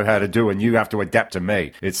I know how to do and you have to adapt to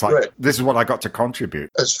me. It's like, This is what I got to contribute.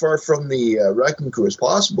 As far from the Wrecking Crew as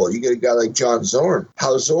possible, you get a guy like John Zorn.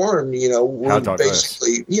 How Zorn, you know, would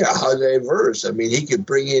basically, how diverse. I mean, he could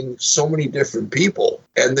bring in so many different people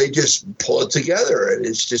and they just pull it together, and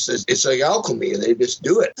it's just, it's like alchemy, and they just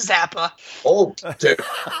do it. Zappa. Oh,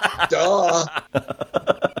 duh.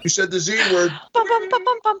 You said the Z word.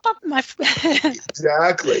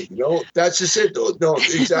 Exactly. You know, that's just it. No,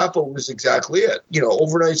 Zappa was exactly it. You know,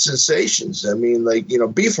 overnight sensations. I mean, like, you know,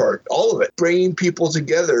 Beefheart, all of it. Bringing people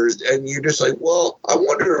together, and you're just like, well, I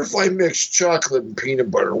wonder if I mixed chocolate and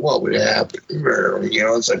peanut butter, what would happen? You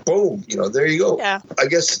know, it's like, boom, you know, there you go. Yeah. I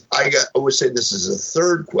guess I would say this is a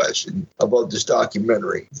third question about this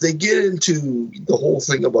documentary. They get into the whole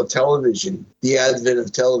thing about television, the advent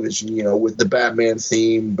of television, you know, with the Batman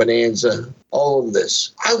theme, Bonanza, all of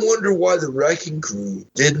this. I wonder why the Wrecking Crew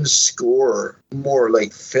didn't score more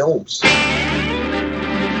like films.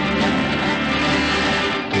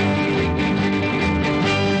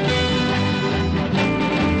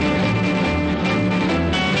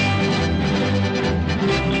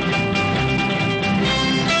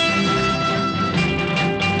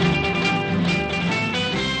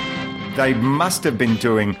 they must have been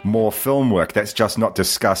doing more film work that's just not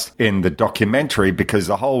discussed in the documentary, because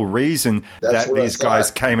the whole reason that these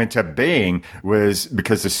guys came into being was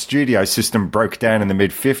because the studio system broke down in the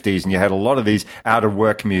mid-50s, and you had a lot of these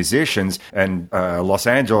out-of-work musicians, and Los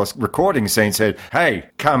Angeles recording scene said, hey,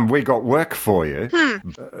 come, we got work for you.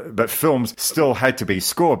 But films still had to be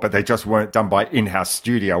scored, but they just weren't done by in-house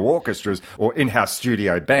studio orchestras or in-house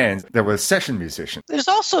studio bands. There were session musicians.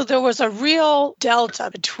 There was a real delta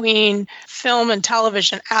between film and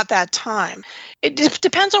television at that time. It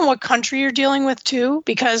depends on what country you're dealing with, too,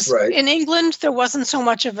 because in England, there wasn't so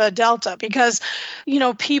much of a delta because,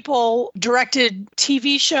 people directed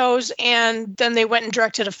TV shows and then they went and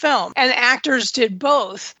directed a film, and actors did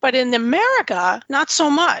both. But in America, not so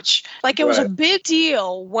much. Like, it was a big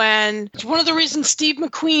deal when one of the reasons Steve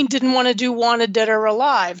McQueen didn't want to do Wanted, Dead or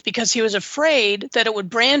Alive, because he was afraid that it would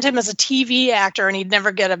brand him as a TV actor and he'd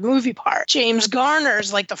never get a movie part. James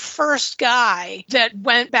Garner's like the first guy that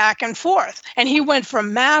went back and forth. And he went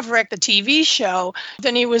from Maverick, the TV show,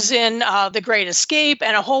 then he was in The Great Escape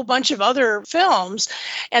and a whole bunch of other films.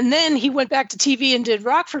 And then he went back to TV and did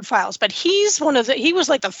Rockford Files. But he was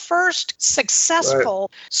like the first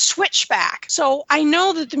successful switchback. So I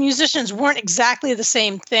know that the musicians weren't exactly the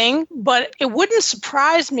same thing, but it wouldn't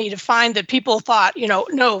surprise me to find that people thought,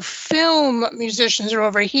 no, film musicians are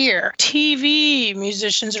over here, TV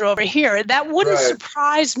musicians are over here. That wouldn't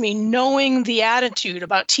surprise me, knowing the attitude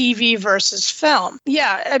about TV versus film.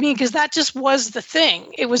 Yeah, I mean, because that just was the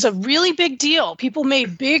thing. It was a really big deal. People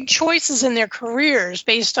made big choices in their careers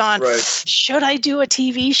based on, should I do a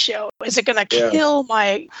TV show? Is it going to kill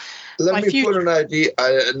my... Let me put an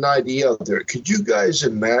idea out there. Could you guys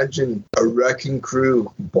imagine a Wrecking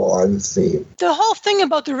Crew Bond theme? The whole thing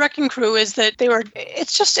about the Wrecking Crew is that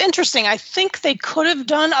it's just interesting. I think they could have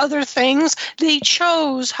done other things. They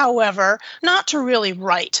chose, however, not to really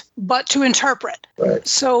write, but to interpret. Right.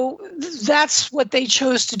 So that's what they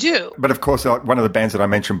chose to do. But of course, one of the bands that I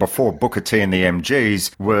mentioned before, Booker T and the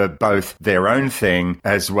MGs, were both their own thing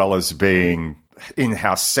as well as being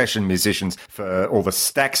in-house session musicians for all the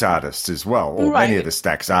Stax artists as well, or many of the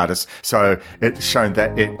Stax artists. So it's shown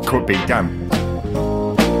that it could be done.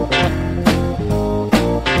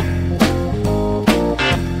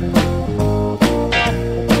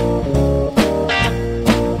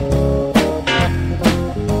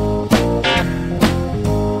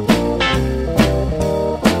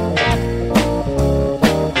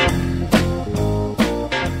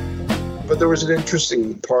 There was an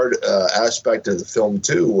interesting aspect of the film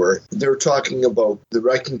too, where they're talking about the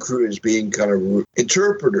Wrecking Crew as being kind of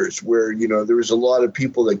interpreters, where there was a lot of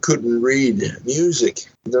people that couldn't read music.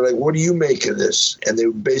 They're like, "What do you make of this?" And they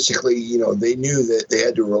basically, they knew that they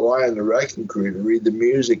had to rely on the Wrecking Crew to read the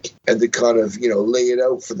music and to kind of, lay it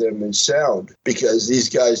out for them in sound, because these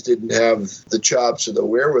guys didn't have the chops or the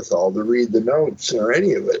wherewithal to read the notes or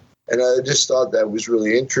any of it. And I just thought that was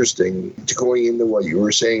really interesting, going into what you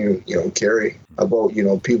were saying, Carrie, about,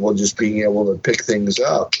 people just being able to pick things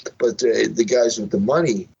up. But the guys with the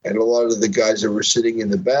money and a lot of the guys that were sitting in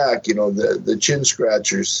the back, the chin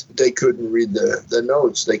scratchers, they couldn't read the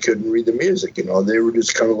notes. They couldn't read the music. They were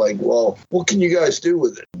just kind of like, well, what can you guys do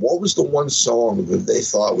with it? What was the one song that they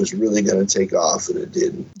thought was really going to take off and it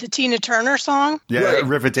didn't? The Tina Turner song? Yeah,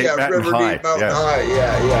 River Deep Mountain High. Mountain High,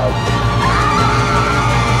 yeah.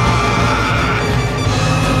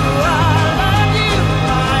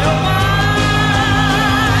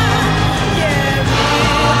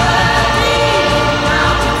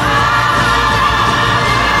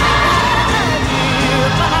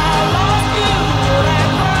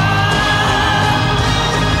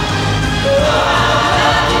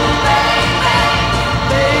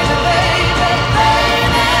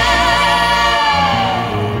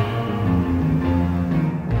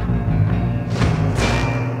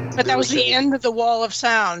 But that was the end of the Wall of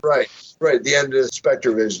Sound. Right, the end of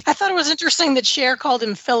Spectrovision. I thought it was interesting that Cher called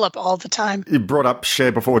him Philip all the time. You brought up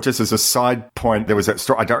Cher before, just as a side point. There was that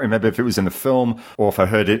story, I don't remember if it was in the film or if I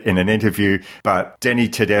heard it in an interview, but Denny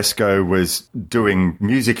Tedesco was doing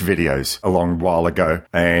music videos a long while ago,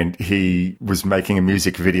 and he was making a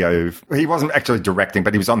music video. He wasn't actually directing,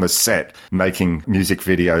 but he was on the set making music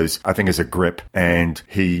videos, I think as a grip, and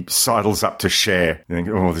he sidles up to Cher and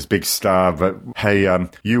this big star, but hey,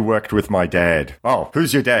 you worked with my dad. Oh,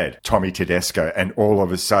 who's your dad? Tommy Tedesco. And all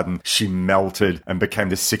of a sudden she melted and became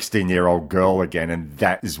the 16-year-old girl again, and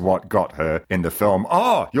that is what got her in the film.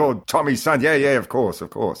 Oh, you're Tommy's son. Yeah, of course.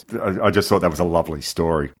 I just thought that was a lovely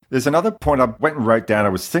story. There's another point I went and wrote down. I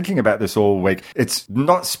was thinking about this all week. It's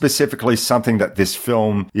not specifically something that this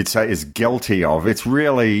film, you'd say, is guilty of. It's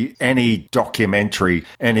really any documentary,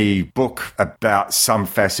 any book about some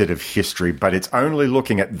facet of history, but it's only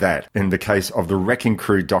looking at that. In the case of the Wrecking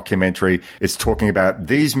Crew documentary, it's talking about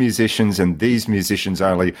these musicians and these musicians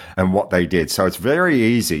only and what they did. So it's very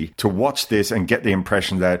easy to watch this and get the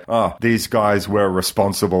impression that, these guys were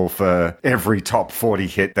responsible for every top 40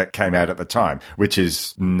 hit that came out at the time, which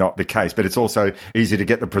is not the case. But it's also easy to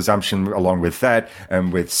get the presumption along with that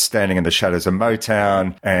and with Standing in the Shadows of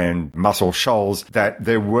Motown and Muscle Shoals that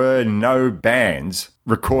there were no bands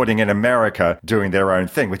recording in America doing their own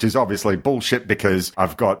thing, which is obviously bullshit because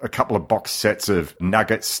I've got a couple of box sets of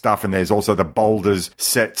Nugget stuff and there's also the Boulders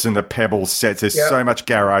sets and the Pebbles sets. There's so much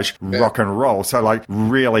garage rock and roll. So like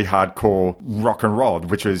really hardcore rock and roll,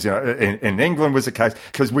 which was, in England was the case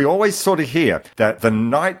because we always sort of hear that the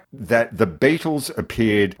night that the Beatles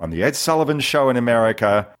appeared on the Ed Sullivan Show in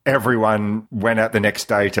America, everyone went out the next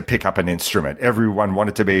day to pick up an instrument. Everyone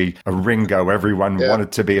wanted to be a Ringo. Everyone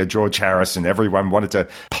wanted to be a George Harrison. Everyone wanted to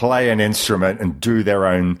play an instrument and do their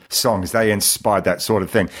own songs. They inspired that sort of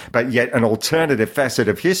thing. But yet an alternative facet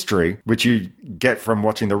of history, which you get from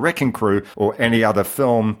watching The Wrecking Crew or any other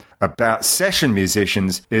film about session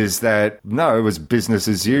musicians, is that, no, it was business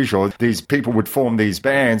as usual. These people would form these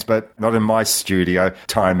bands, but not in my studio.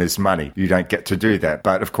 Time is money. You don't get to do that.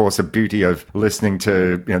 But of course, the beauty of listening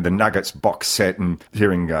to the Nuggets box set and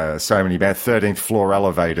hearing so many bands, 13th Floor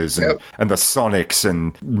Elevators and the Sonics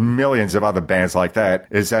and millions of other bands like that,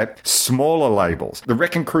 is that smaller labels, the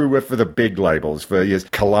Wrecking Crew were for the big labels, for your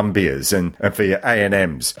Columbias and for your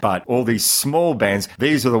A&Ms. But all these small bands,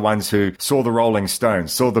 these are the ones who saw the Rolling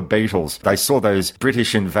Stones, saw the Beatles. They saw those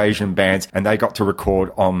British invasion bands and they got to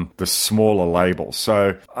record on the smaller labels.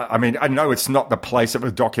 So, I mean, I know it's not the place of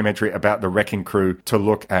a documentary about the Wrecking Crew to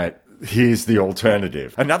look at. Here's the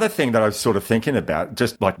alternative. Another thing that I was sort of thinking about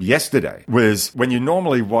just like yesterday was when you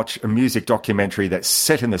normally watch a music documentary that's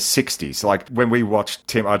set in the 60s, like when we watched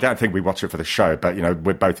Tim, I don't think we watched it for the show, but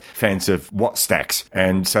we're both fans of Watt Stax.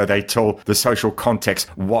 And so they tell the social context,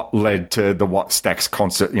 what led to the Watt Stax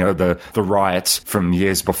concert, the riots from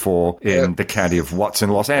years before in the county of Watts in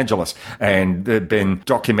Los Angeles. And there have been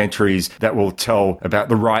documentaries that will tell about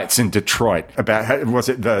the riots in Detroit, about how, was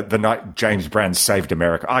it the night James Brown saved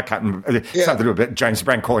America? I can't something to do about James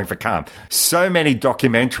Brown calling for calm. So many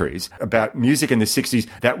documentaries about music in the 60s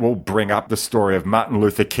that will bring up the story of Martin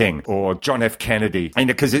Luther King or John F. Kennedy,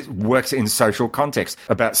 because it works in social context,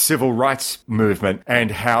 about civil rights movement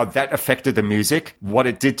and how that affected the music, what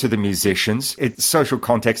it did to the musicians. Social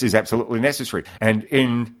context is absolutely necessary. And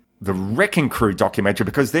in the Wrecking Crew documentary,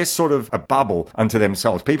 because they're sort of a bubble unto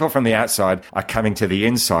themselves. People from the outside are coming to the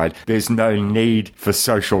inside. There's no need for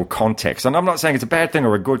social context. And I'm not saying it's a bad thing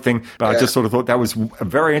or a good thing, but I just sort of thought that was a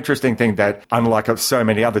very interesting thing that, unlike so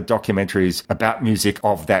many other documentaries about music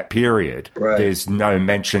of that period, there's no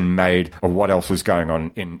mention made of what else was going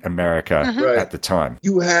on in America at the time.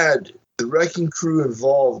 You had the Wrecking Crew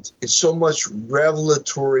involved in so much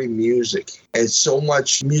revelatory music and so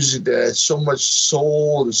much music that had so much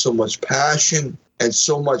soul and so much passion and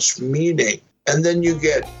so much meaning. And then you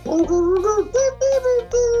get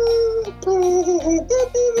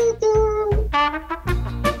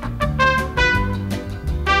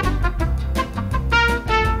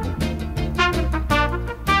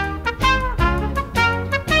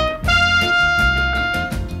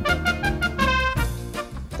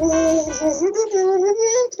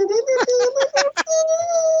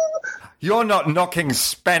You're not knocking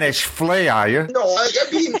Spanish Flea, are you? No, I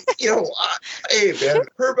mean, hey, man,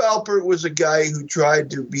 Herb Alpert was a guy who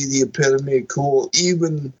tried to be the epitome of cool,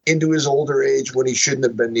 even into his older age when he shouldn't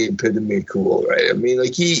have been the epitome of cool, right? I mean,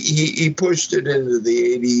 like, he pushed it into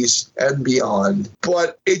the 80s and beyond.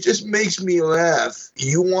 But it just makes me laugh.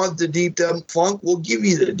 You want the deep, dumb funk? We'll give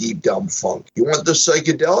you the deep, dumb funk. You want the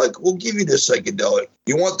psychedelic? We'll give you the psychedelic.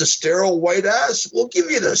 You want the sterile white ass? We'll give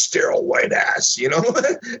you the sterile white ass,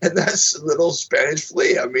 And that's little Spanish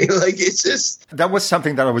Flea. I mean, like, it's just... That was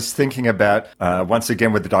something that I was thinking about, once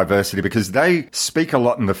again, with the diversity, because they speak a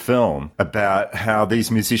lot in the film about how these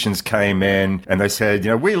musicians came in and they said,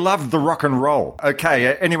 we love the rock and roll.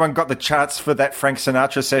 Okay, anyone got the charts for that Frank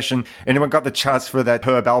Sinatra session? Anyone got the charts for that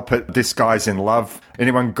Herb Alpert, This Guy's in Love?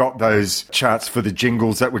 Anyone got those charts for the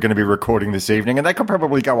jingles that we're going to be recording this evening? And they could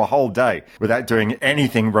probably go a whole day without doing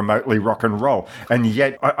anything remotely rock and roll. And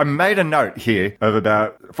yet I made a note here of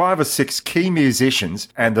about 5 or 6 key musicians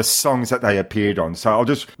and the songs that they appeared on. So I'll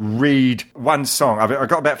just read one song. I've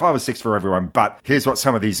got about 5 or 6 for everyone, but here's what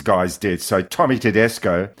some of these guys did. So Tommy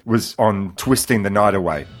Tedesco was on Twisting the Night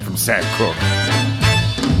Away from Sam Cooke.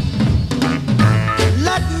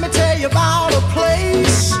 you about a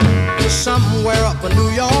place somewhere up a New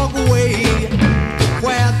York way,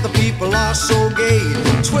 where the people are so gay,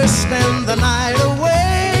 twisting the night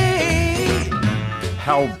away.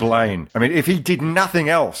 Hal Blaine. I mean, if he did nothing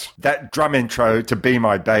else, that drum intro to Be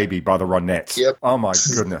My Baby by the Ronettes. Yep. Oh, my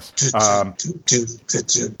goodness.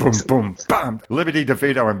 Boom, boom, bam. Liberty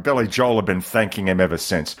DeVito and Billy Joel have been thanking him ever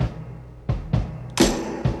since.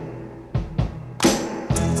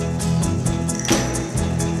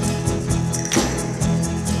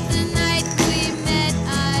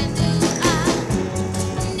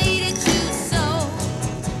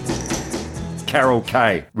 Carol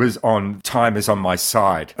Kay was on Time Is On My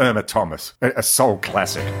Side. Irma Thomas, a soul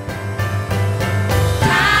classic.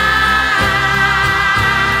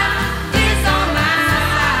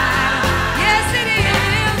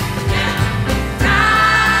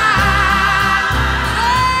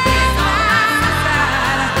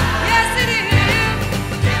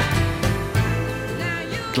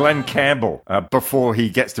 Glenn Campbell, before he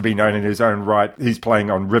gets to be known in his own right, he's playing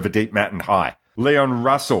on River Deep Mountain High. Leon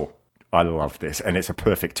Russell. I love this, and it's a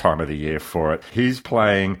perfect time of the year for it. He's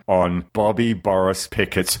playing on Bobby Boris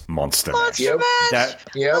Pickett's Monster Mash. Yep.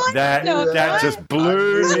 That just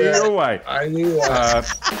blew me away. I knew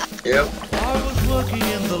that. Yep. I was working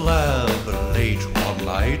in the lab late one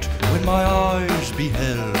night when my eyes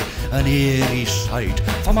beheld an eerie sight.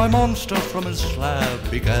 For my monster from his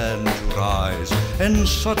slab began to rise, and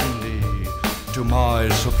suddenly, to my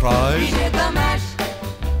surprise, He did the mash.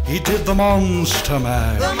 He did the Monster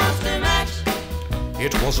Mash. The Monster Mash.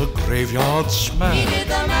 It was a graveyard smash. He did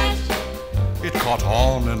the mash. It caught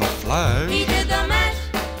on in a flash. He did the mash.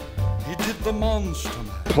 He did the Monster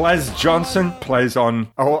Mash. Plaz Johnson plays on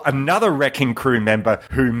another Wrecking Crew member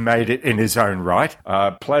who made it in his own right.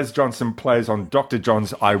 Plaz Johnson plays on Dr.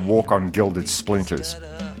 John's I Walk on Gilded Splinters.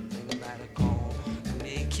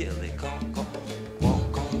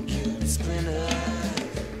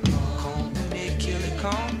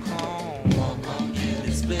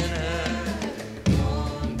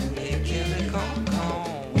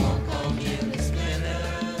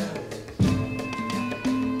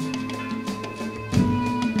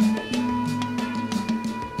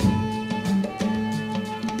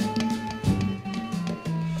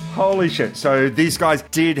 Holy shit. So these guys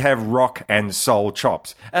did have rock and soul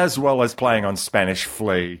chops, as well as playing on Spanish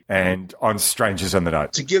Flea and on Strangers in the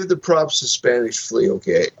Night. To give the props to Spanish Flea,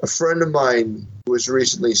 okay, a friend of mine was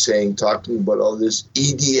recently talking about all this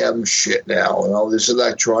EDM shit now and all this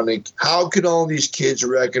electronic. How can all these kids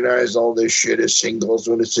recognize all this shit as singles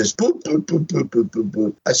when it says boop, boop, boop, boop, boop, boop,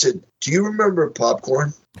 boop? I said, do you remember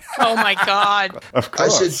Popcorn? Oh my God! Of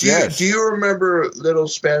course, I said, do you remember Little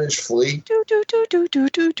Spanish Flea? Do, do, do, do, do,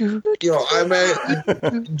 do, do. You know, I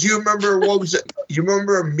mean, do you remember what was it? You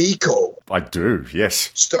remember Miko? I do,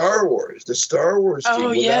 yes. Star Wars, the Star Wars.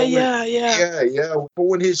 Oh thing. Yeah. But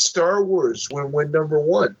when his Star Wars went number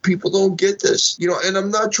one, people don't get this. You know, and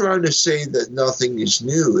I'm not trying to say that nothing is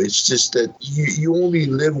new. It's just that you only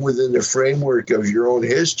live within the framework of your own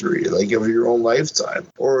history, like of your own lifetime,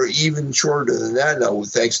 or even shorter than that now,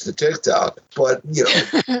 thanks to TikTok. But, you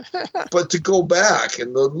know, but to go back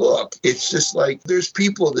and look, it's just like there's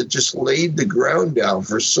people that just laid the ground down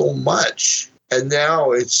for so much. And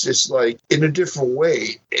now it's just like in a different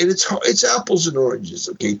way. And it's apples and oranges,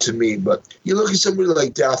 okay, to me. But you look at somebody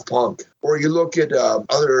like Daft Punk, or you look at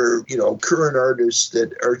other, you know, current artists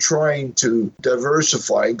that are trying to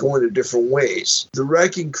diversify and go into different ways. The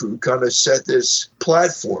Wrecking Crew kind of set this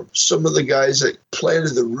platform. Some of the guys that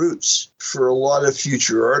planted the roots for a lot of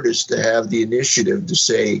future artists to have the initiative to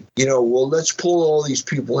say, you know, well, let's pull all these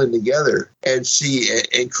people in together and see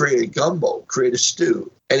and create a gumbo, create a stew.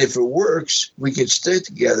 And if it works, we can stay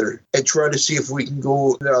together and try to see if we can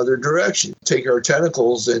go in another direction, take our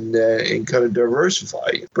tentacles and kind of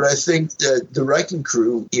diversify. But I think that the Wrecking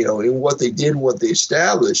Crew, you know, in what they did, what they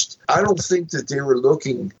established, I don't think that they were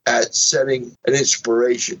looking at setting an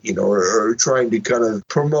inspiration, you know, or trying to kind of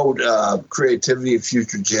promote creativity in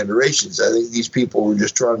future generations. I think these people were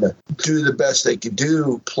just trying to do the best they could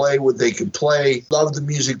do, play what they could play, love the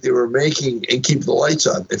music they were making, and keep the lights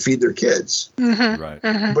on and feed their kids. Mm-hmm. Right.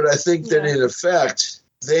 Mm-hmm. But I think that in effect,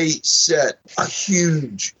 they set a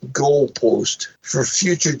huge goalpost for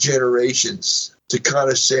future generations to kind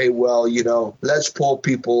of say, well, let's pull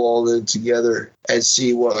people all in together and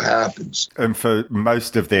see what happens. And for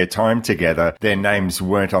most of their time together, their names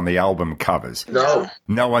weren't on the album covers. No.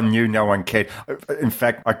 No one knew, no one cared. In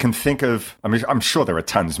fact, I can think of, I'm sure there are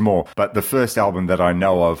tons more, but the first album that I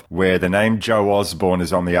know of where the name Joe Osborne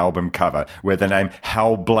is on the album cover, where the name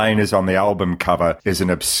Hal Blaine is on the album cover, is an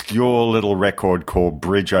obscure little record called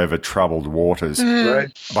Bridge Over Troubled Waters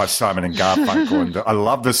by Simon and Garfunkel. And I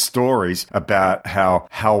love the stories about how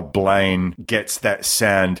Hal Blaine gets that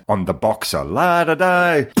sound on the Boxer.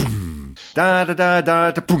 La-da-da, boom,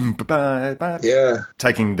 da-da-da-da, boom, ba-ba. Yeah.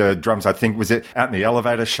 Taking the drums, I think, was it out in the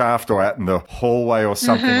elevator shaft or out in the hallway or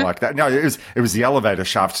something like that? No, it was the elevator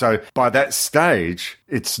shaft. So by that stage,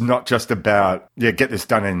 it's not just about, get this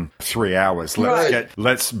done in 3 hours.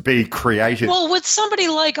 Let's be creative. Well, with somebody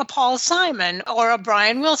like a Paul Simon or a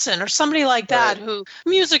Brian Wilson or somebody like that who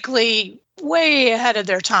musically way ahead of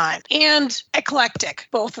their time and eclectic,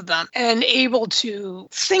 both of them, and able to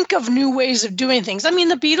think of new ways of doing things. I mean,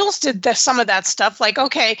 the Beatles did some of that stuff. Like,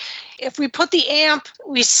 okay, if we put the amp,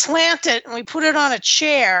 we slant it and we put it on a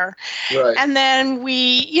chair, and then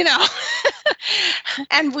we,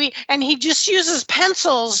 and he just uses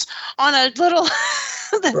pencils on a little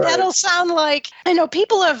that'll sound like,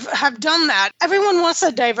 people have done that. Everyone wants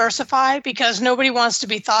to diversify because nobody wants to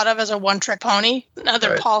be thought of as a one-trick pony.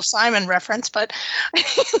 Another Paul Simon reference, but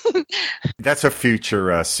that's a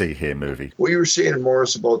future See Here movie. What you were saying,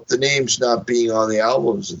 Morris, about the names not being on the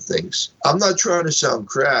albums and things. I'm not trying to sound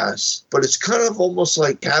crass, but it's kind of almost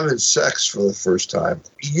like having sex for the first time.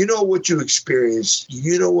 You know what you experienced.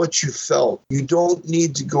 You know what you felt. You don't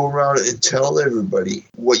need to go around and tell everybody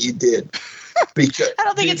what you did. Because I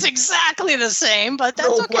don't think it's exactly the same, but that's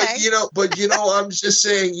okay. But I'm just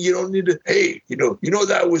saying, you don't need to. Hey,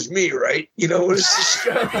 that was me, right? It's just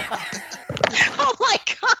kind of. Oh my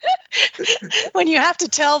God! When you have to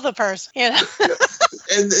tell the person,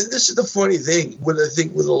 And this is the funny thing, I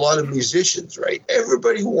think with a lot of musicians, right?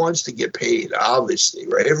 Everybody wants to get paid, obviously,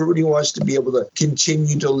 right? Everybody wants to be able to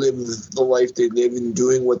continue to live the life they live and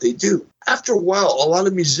doing what they do. After a while, a lot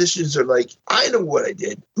of musicians are like, I know what I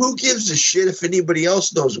did. Who gives a shit if anybody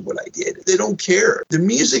else knows what I did? They don't care. The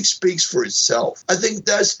music speaks for itself. I think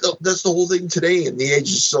that's the whole thing today in the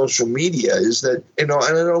age of social media is that, and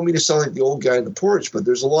I don't mean to sound like the old guy on the porch, but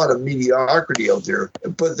there's a lot of mediocrity out there.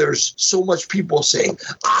 But there's so much people saying,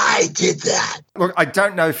 I did that. Look, I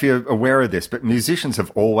don't know if you're aware of this, but musicians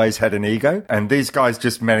have always had an ego, and these guys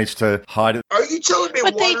just managed to hide it. Are you telling me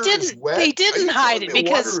water is wet? They didn't hide it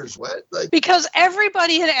because water is wet? Because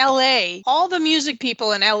everybody in LA, all the music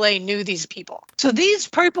people in LA knew these people. So these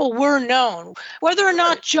people were known. Whether or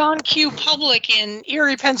not John Q. Public in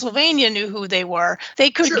Erie, Pennsylvania knew who they were,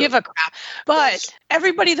 they could give a crap. But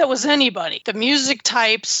everybody that was anybody, the music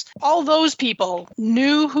types, all those people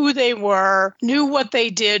knew who they were, knew what they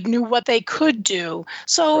did, knew what they could do.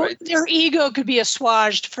 So their ego could be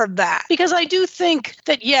assuaged for that. Because I do think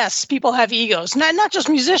that, yes, people have egos. Not just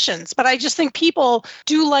musicians, but I just think people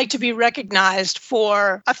do like to be recognized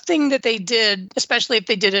for a thing that they did, especially if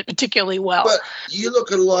they did it particularly well. But you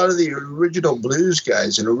look at a lot of the original blues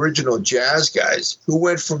guys and original jazz guys who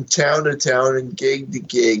went from town to town and gig to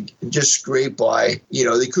gig and just scraped by.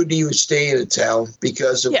 They couldn't even stay in a town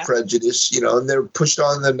because of prejudice, and they're pushed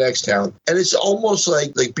on to the next town. And it's almost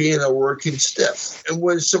like being a working stiff. And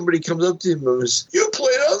when somebody comes up to him and says, you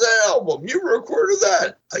played on that album, you recorded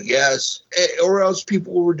that, I guess. Or else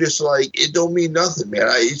people were just like, it don't mean nothing, man.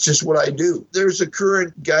 It's just what I do. There's a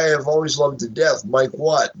current guy I've always loved to death, Mike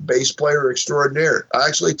Watt, bass player extraordinaire. I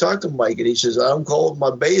actually talked to Mike, and he says, I don't call it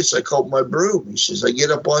my bass, I call it my broom. He says, I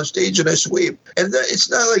get up on stage and I sweep. And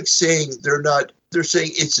it's not like saying they're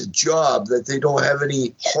saying it's a job, that they don't have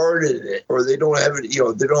any heart in it, or they don't have any,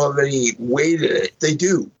 they don't have any weight in it. They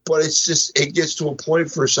do. But it gets to a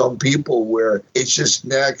point for some people where it's just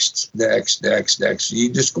next.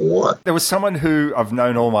 You just go on. There was someone who I've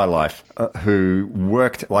known all my life who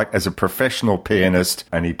worked as a professional pianist,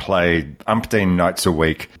 and he played umpteen nights a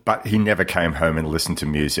week, but he never came home and listened to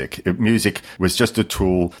music. Music was just a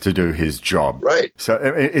tool to do his job. Right. So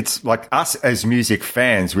it's like us as music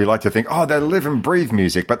fans, we like to think, they live and breathe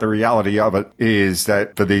music, but the reality of it is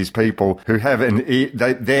that for these people who have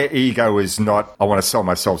their ego is not, I want to sell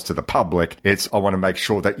myself to the public. It's, I want to make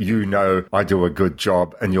sure that I do a good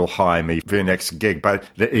job and you'll hire me for your next gig. But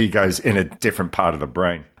the ego's in a different part of the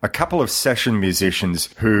brain. a couple of session musicians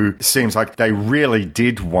who seems like they really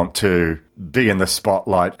did want to be in the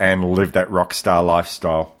spotlight and live that rock star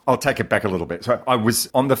lifestyle. I'll take it back a little bit. So I was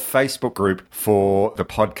on the Facebook group for the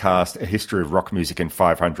podcast, A History of Rock Music in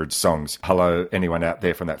 500 Songs. Hello, anyone out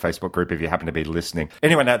there from that Facebook group, if you happen to be listening.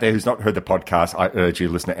 Anyone out there who's not heard the podcast, I urge you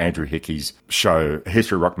to listen to Andrew Hickey's show, A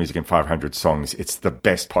History of Rock Music in 500 Songs. It's the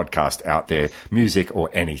best podcast out there, music or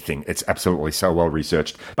anything. It's absolutely so well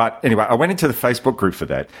researched. But anyway, I went into the Facebook group for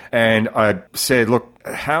that, and I said, look,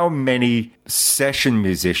 how many session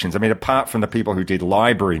musicians, I mean, apart from the people who did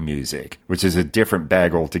library music, which is a different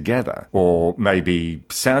bag altogether, or maybe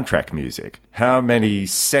soundtrack music, how many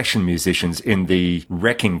session musicians in the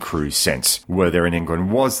Wrecking Crew sense were there in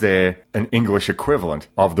England? Was there an English equivalent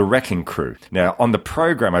of the Wrecking Crew? Now, on the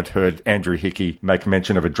program, I'd heard Andrew Hickey make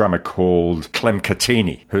mention of a drummer called Clem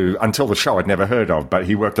Catini, who, until the show, I'd never heard of, but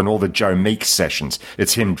he worked on all the Joe Meek sessions.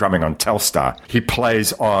 It's him drumming on Telstar. He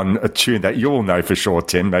plays on a tune that you'll know for sure,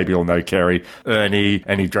 Tim. Maybe you'll know Kerry, Ernie,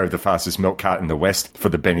 and he drove the fastest milk cart in the West for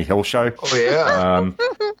the Benny Hill show. Oh, yeah.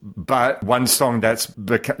 But one song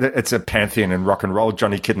it's a pantheon in rock and roll,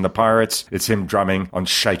 Johnny Kidd and the Pirates. It's him drumming on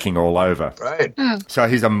Shaking All Over. Right. So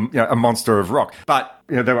he's a monster of rock. But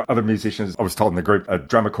there were other musicians, I was told in the group, a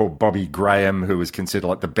drummer called Bobby Graham, who was considered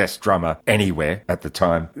like the best drummer anywhere at the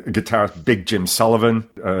time. A guitarist, Big Jim Sullivan,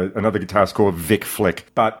 another guitarist called Vic Flick.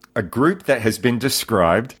 But a group that has been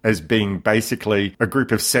described as being basically a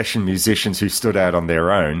group of session musicians who stood out on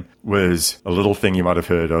their own was a little thing you might have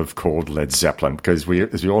heard of called Led Zeppelin, because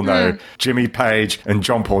as we all know, Jimmy Page and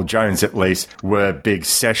John Paul Jones, at least, were big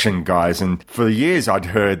session guys. And for years, I'd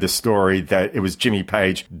heard the story that it was Jimmy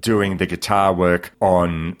Page doing the guitar work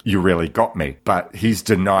on You Really Got Me, but he's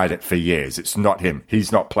denied it for years. It's not him.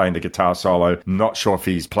 He's not playing the guitar solo. Not sure if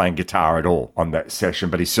he's playing guitar at all on that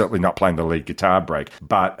session, but he's certainly not playing the lead guitar break.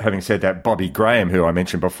 But having said that, Bobby Graham, who I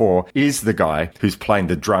mentioned before, is the guy who's playing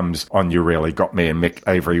the drums on You Really Got Me, and Mick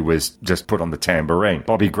Avery was just put on the tambourine.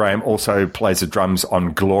 Bobby Graham also plays the drums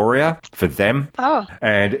on Gloria for them. Oh.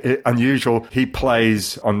 And unusual, he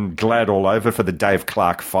plays on Glad All Over for the Dave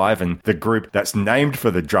Clark Five, and the group that's named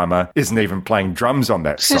for the drummer isn't even playing drums on that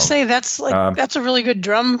I was song. going to say, that's a really good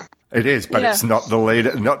drum. It is, but it's not the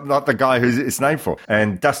leader, not the guy who it's named for.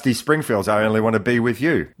 And Dusty Springfield's I Only Want to Be With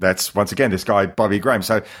You. That's, once again, this guy, Bobby Graham.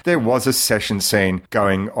 So there was a session scene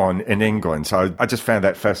going on in England. So I just found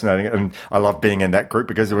that fascinating. And I love being in that group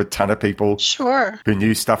because there were a ton of people who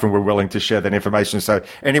knew stuff and were willing to share that information. So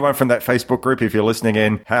anyone from that Facebook group, if you're listening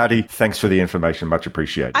in, howdy, thanks for the information. Much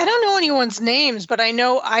appreciated. I don't know anyone's names, but I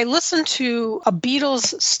know I listened to a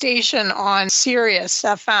Beatles station on Sirius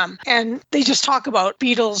FM, and they just talk about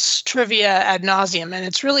Beatles trivia ad nauseum, and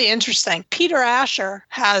it's really interesting. Peter Asher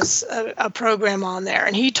has a program on there,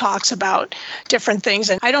 and he talks about different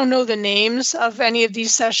things, and I don't know the names of any of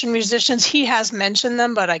these session musicians. He has mentioned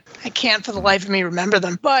them, but I can't for the life of me remember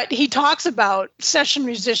them. But he talks about session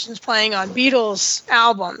musicians playing on Beatles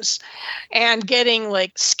albums and getting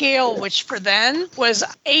like scale, which for then was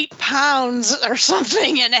 8 pounds or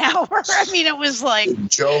something an hour. I mean, it was like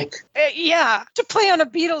joke. Yeah, to play on a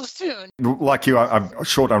Beatles tune. Like you, I'm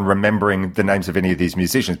short on remembering the names of any of these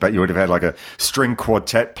musicians, but you would have had like a string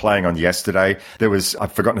quartet playing on Yesterday. There was,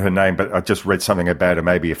 I've forgotten her name, but I just read something about her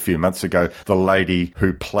maybe a few months ago. The lady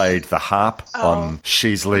who played the harp on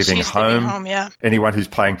She's Leaving Home. Yeah. Anyone who's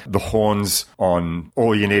playing the horns on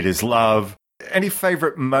All You Need Is Love. Any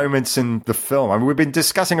favorite moments in the film? I mean, we've been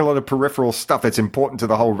discussing a lot of peripheral stuff that's important to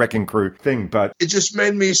the whole Wrecking Crew thing, but it just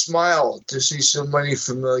made me smile to see so many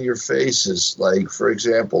familiar faces. Like, for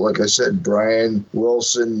example, like I said, Brian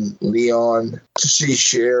Wilson, Leon, to see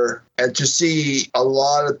Cher, and to see a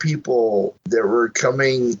lot of people that were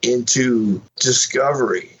coming into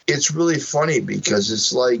Discovery. It's really funny because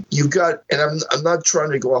it's like you've got, and I'm not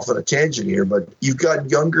trying to go off on a tangent here, but you've got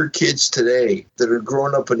younger kids today that are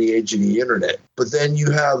growing up in the age of the internet. But then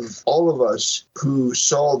you have all of us who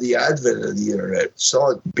saw the advent of the internet,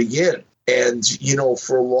 saw it begin. And, you know,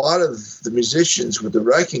 for a lot of the musicians with the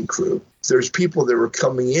Wrecking Crew, there's people that were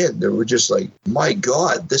coming in that were just like, my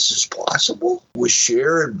God, this is possible? With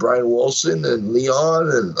Cher and Brian Wilson and Leon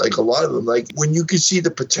and like a lot of them, like when you could see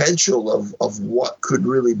the potential of what could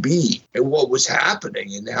really be and what was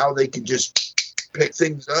happening and how they could just pick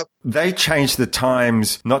things up. They changed the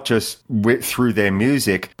times, not just through their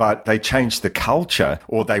music, but they changed the culture,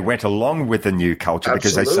 or they went along with the new culture.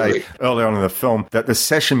 Absolutely. Because they say early on in the film that the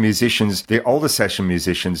session musicians, the older session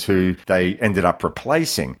musicians who they ended up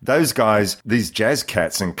replacing, those guys, these jazz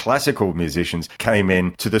cats and classical musicians came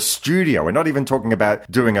in to the studio. We're not even talking about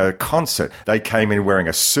doing a concert. They came in wearing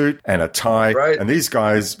a suit and a tie. Right. And these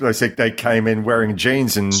guys, they said they came in wearing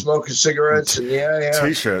jeans and smoking cigarettes and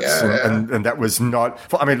T-shirts. And that was not,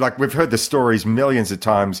 I mean, like we've heard the stories millions of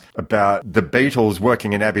times about the Beatles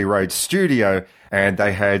working in Abbey Road studio, and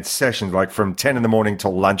they had sessions like from 10 in the morning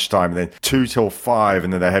till lunchtime, and then 2 till 5,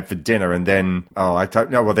 and then they had for dinner, and then, I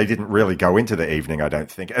don't know, well, they didn't really go into the evening, I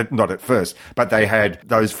don't think, not at first, but they had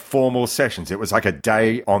those formal sessions. It was like a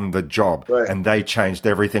day on the job, and they changed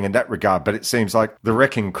everything in that regard. But it seems like the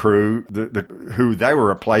Wrecking Crew, who they were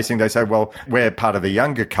replacing, they say, well, we're part of the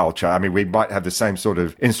younger culture. I mean, we might have the same sort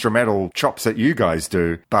of instrumental chops that you guys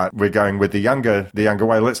do, but we're going with the younger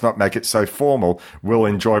way. Let's not make it so formal. We'll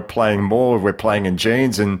enjoy playing more. We're playing in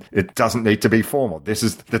jeans, and it doesn't need to be formal. This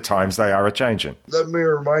is the times they are a-changing. Let me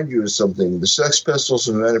remind you of something. The Sex Pistols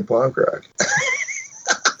invented punk rock.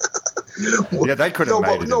 Yeah, they could have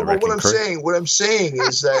made it. No, but what I'm saying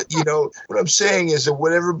is that,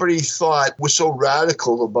 what everybody thought was so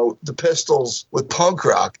radical about the Pistols with punk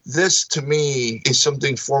rock, this to me is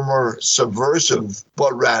something far more subversive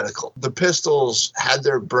but radical. The Pistols had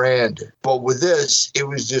their brand, but with this, it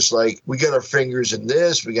was just like, we got our fingers in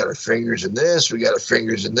this, we got our fingers in this, we got our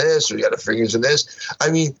fingers in this, we got our fingers in this.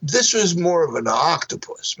 I mean, this was more of an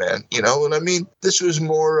octopus, man. You know what I mean? This was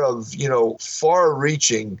more of,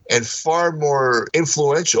 far-reaching and far more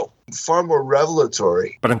influential, far more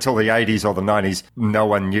revelatory. But until the 80s or the 90s, no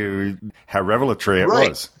one knew how revelatory it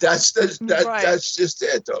was. That's just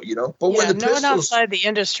it, though, But when the Pistols, no one outside the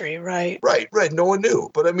industry, right? Right. No one knew.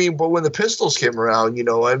 But when the Pistols came around,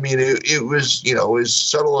 it was, as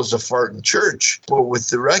subtle as a fart in church. But with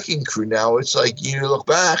the Wrecking Crew now, it's like you look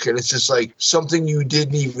back and it's just like something you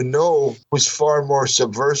didn't even know was far more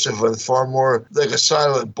subversive and far more like a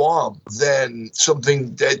silent bomb than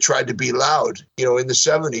something that tried to be loud, in the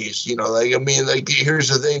 70s. Here's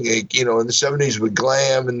the thing, in the 70s with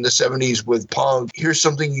glam, in the 70s with punk, here's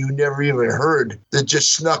something you never even heard that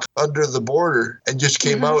just snuck under the border and just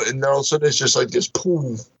came out, and all of a sudden it's just like this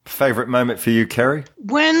boom. Favorite moment for you, Kerry?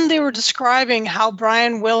 When they were describing how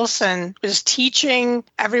Brian Wilson was teaching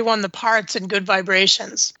everyone the parts in Good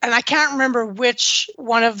Vibrations. And I can't remember which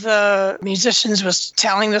one of the musicians was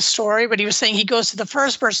telling the story, but he was saying he goes to the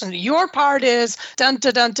first person, your part is dun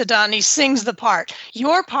dun dun dun dun, he sings the part.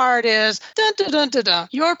 Your part is dun dun dun dun dun.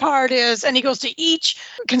 Your part is, and he goes to each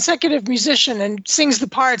consecutive musician and sings the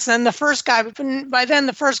parts. And then the first guy, by then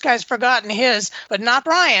the first guy's forgotten his, but not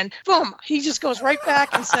Brian. Boom, he just goes right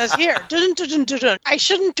back and says, here, dun, dun, dun, dun, dun. I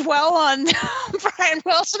shouldn't dwell on Brian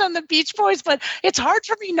Wilson and the Beach Boys, but it's hard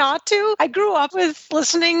for me not to. I grew up with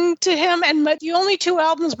listening to him, and the only 2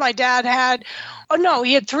 albums my dad had,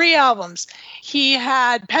 he had 3 albums. He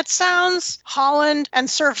had Pet Sounds, Holland, and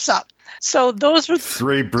Surf's Up. So those were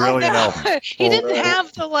 3 brilliant albums. He didn't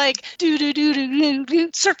have the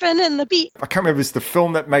surfing in the beat. I can't remember if it's the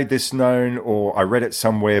film that made this known or I read it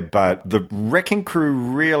somewhere, but the Wrecking Crew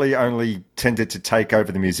really only tended to take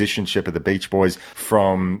over the musicianship of the Beach Boys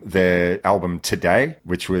from their album Today,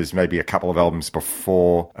 which was maybe a couple of albums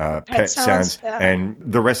before Pet Sounds. Yeah. And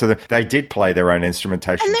the rest of them, they did play their own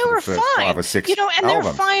instrumentation and they for were the first fine. 5 or 6 and albums. they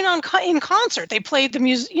were fine in concert. They played the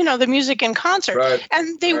music, the music in concert. Right.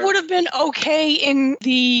 And they would have been okay in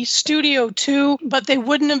the studio too, but they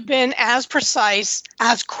wouldn't have been as precise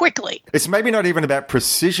as quickly. It's maybe not even about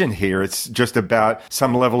precision here. It's just about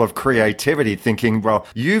some level of creativity, thinking, well,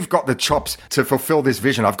 you've got the chops to fulfill this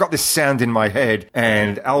vision. I've got this sound in my head,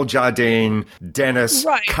 and Al Jardine, Dennis,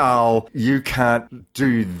 Carl, you can't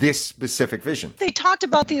do this specific vision. They talked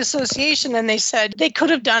about the association and they said they could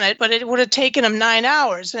have done it, but it would have taken them 9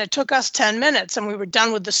 hours and it took us 10 minutes and we were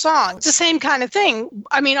done with the song. It's the same kind of thing.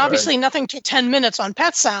 I mean, obviously nothing took 10 minutes on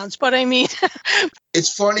Pet Sounds, but I mean...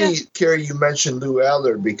 It's funny, Kerry, you mentioned Lou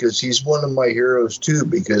Adler because he's one of my heroes too,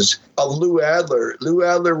 because of Lou Adler. Lou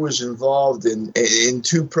Adler was involved in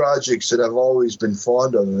 2 projects that I've always been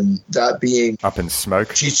fond of, and that being Up in Smoke,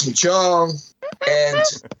 Cheech and Chong,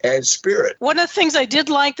 and Spirit. One of the things I did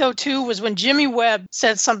like, though, too, was when Jimmy Webb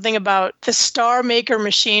said something about the Star Maker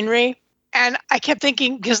machinery. And I kept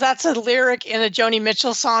thinking, because that's a lyric in a Joni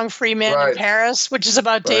Mitchell song, Free Man in Paris, which is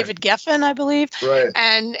about David Geffen, I believe. Right.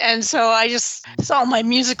 And so I just saw my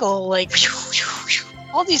musical,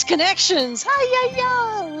 all these connections.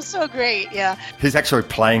 Hi-ya-ya. It was so great. Yeah. He's actually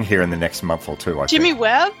playing here in the next month or two, I Jimmy think.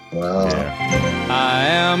 Webb? Wow. Yeah. I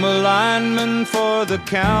am a lineman for the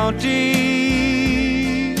county,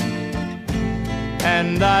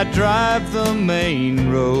 and I drive the main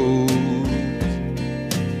road,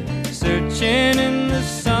 searching in the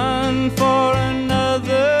sun for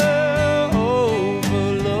another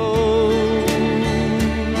overload.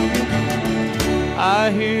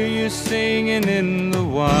 I hear you singing in the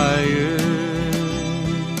wire.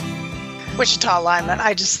 Wichita lineman.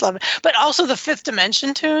 I just love it. But also the Fifth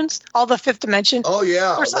Dimension tunes, all the Fifth Dimension. Oh,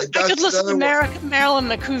 yeah. Of course, I could listen to Marilyn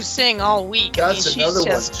McCoo sing all week. That's she's another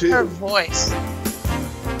just, one, too. her voice.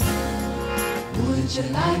 Would you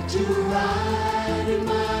like to ride in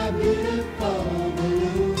my beautiful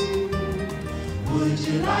balloon? Would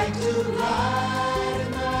you like to ride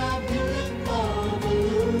in my beautiful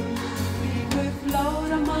balloon? We could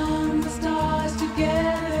float among the stars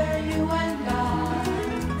together, you and I.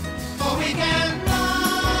 For we can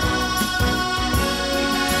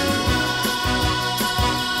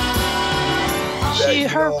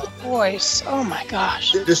Her voice. Oh my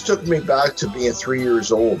gosh. This took me back to being 3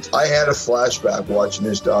 years old. I had a flashback watching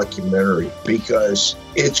this documentary because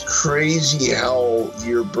it's crazy how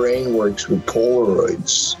your brain works with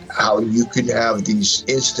Polaroids, how you can have these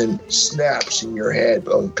instant snaps in your head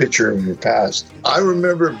of a picture of your past. I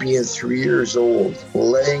remember being 3 years old,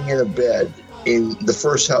 laying in a bed in the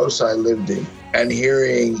first house I lived in, and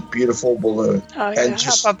hearing Beautiful Balloon. Oh, yeah. And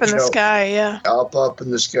just, up in the sky, yeah. Up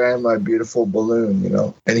in the sky, my beautiful balloon,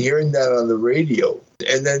 and hearing that on the radio.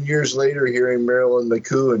 And then years later, hearing Marilyn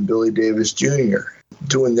McCoo and Billy Davis Jr.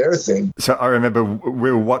 doing their thing. So I remember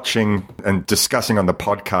we were watching and discussing on the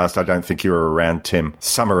podcast, I don't think you were around, Tim,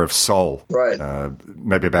 Summer of Soul. Right.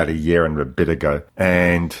 Maybe about a year and a bit ago.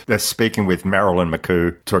 And they're speaking with Marilyn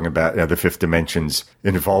McCoo, talking about the Fifth Dimension's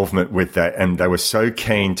involvement with that. And they were so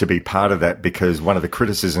keen to be part of that because one of the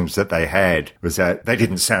criticisms that they had was that they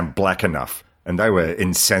didn't sound black enough. And they were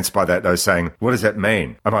incensed by that. They were saying, what does that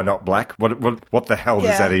mean? Am I not black? What the hell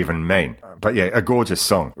does that even mean? But yeah, a gorgeous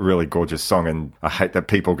song, a really gorgeous song. And I hate that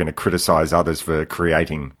people are going to criticize others for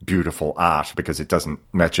creating beautiful art because it doesn't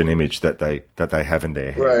match an image that they have in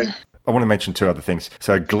their head. Right. I want to mention two other things.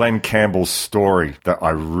 So Glenn Campbell's story that I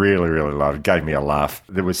really, really loved gave me a laugh.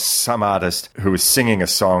 There was some artist who was singing a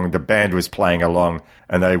song, the band was playing along,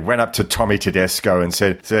 and they went up to Tommy Tedesco and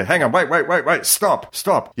said, hang on, wait, stop.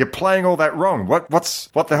 You're playing all that wrong. What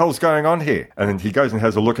the hell's going on here? And then he goes and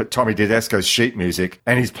has a look at Tommy Tedesco's sheet music,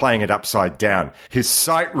 and he's playing it upside down. His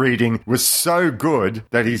sight reading was so good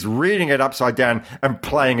that he's reading it upside down and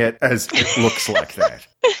playing it as it looks like that.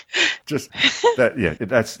 Just that, yeah,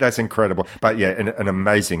 that's incredible. But yeah, an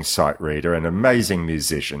amazing sight reader, an amazing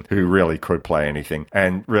musician who really could play anything.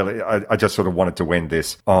 And really, I just sort of wanted to end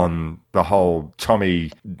this on the whole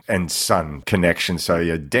Tommy and son connection. So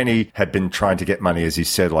yeah, Denny had been trying to get money, as he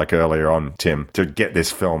said, like earlier on, Tim, to get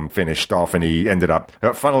this film finished off, and he ended up,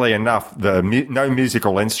 funnily enough, no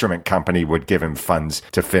musical instrument company would give him funds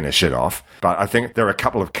to finish it off. But I think there are a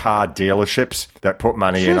couple of car dealerships that put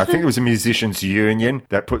money in. I think it was a musicians union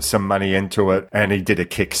that put some money into it, and he did a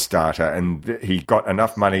Kickstarter, and he got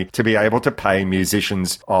enough money to be able to pay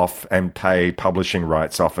musicians off and pay publishing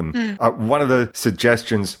rights off. And one of the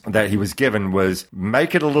suggestions that he was given was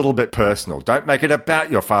make it a little bit personal. Don't make it about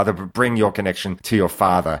your father, but bring your connection to your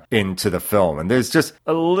father into the film. And there's just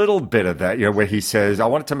a little bit of that, where he says, I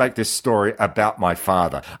wanted to make this story about my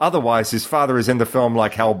father. Otherwise, his father is in the film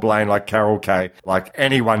like Hal Blaine, like Carol Kay, like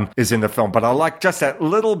anyone is in the film. But I like just that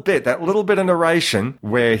little bit of narration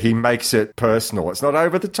where he makes it personal. It's not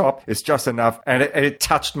over the top. It's just enough. And it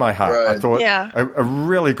touched my heart. Right. I thought a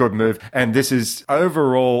really good move. And this is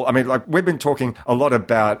overall, I mean, like we've been talking a lot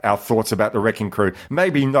about our thoughts about The Wrecking Crew,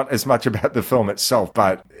 maybe not as much about the film itself,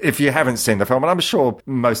 but if you haven't seen the film, and I'm sure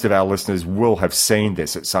most of our listeners will have seen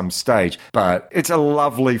this at some stage, but it's a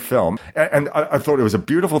lovely film. And I thought it was a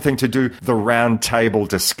beautiful thing to do the round table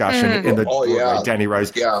discussion in the Danny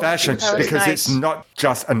Rose fashion, because it's not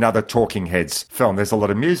just another Talking Heads film. There's a lot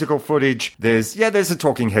of musical footage. There's a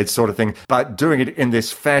Talking Heads sort of thing, but doing it in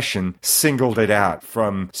this fashion singled it out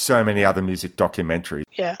from so many other music documentaries.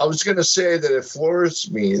 Yeah. I was going to say that it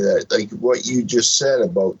flourished me that, like what you just said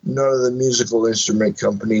about none of the musical instrument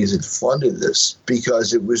companies had funded this,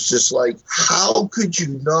 because it was just like, how could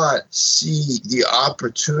you not see the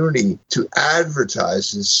opportunity to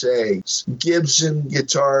advertise and say Gibson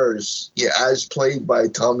guitars, as played by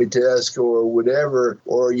Tommy Tedesco or whatever,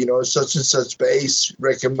 or, such and such bass,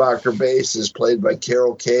 Rickenbacker bass is played by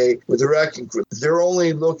Carol Kay with the Wrecking Crew. They're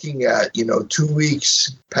only looking at, 2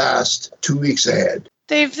 weeks past, 2 weeks ahead.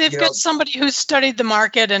 They've got somebody who's studied the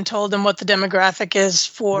market and told them what the demographic is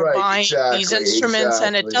for buying these instruments,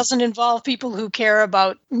 and it doesn't involve people who care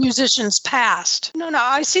about musicians past. No,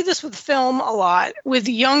 I see this with film a lot, with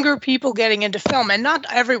younger people getting into film, and not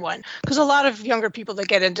everyone, because a lot of younger people that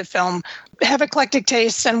get into film have eclectic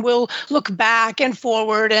tastes and will look back and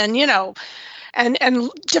forward and, and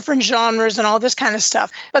different genres and all this kind of stuff.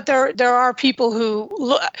 But there are people who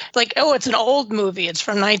look like, oh, it's an old movie. It's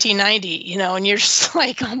from 1990, and you're just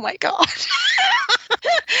like, oh my God.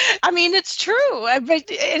 I mean, it's true. I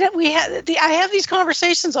have these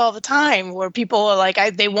conversations all the time where people are like,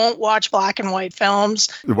 they won't watch black and white films.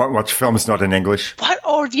 They won't watch films not in English. What?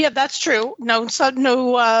 Oh, yeah, that's true. No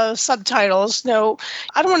subtitles. No,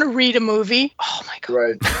 I don't want to read a movie. Oh my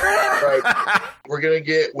God. Right. We're gonna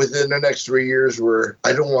get within the next 3 years where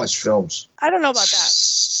I don't watch films. I don't know about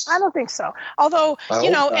that. I don't think so. Although,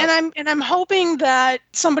 and I'm hoping that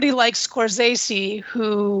somebody like Scorsese,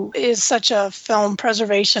 who is such a film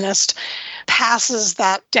preservationist, passes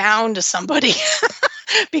that down to somebody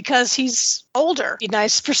because he's older. It'd be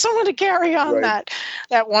nice for someone to carry on that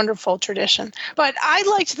wonderful tradition. But I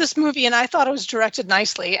liked this movie, and I thought it was directed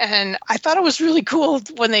nicely, and I thought it was really cool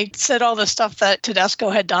when they said all the stuff that Tedesco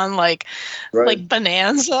had done, like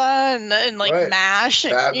Bonanza and MASH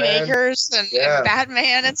and Green Acres and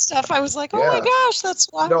Batman and stuff. I was like, oh my gosh, that's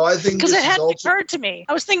why. No, I think because it hadn't occurred to me.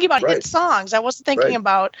 I was thinking about hit songs. I wasn't thinking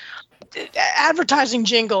about advertising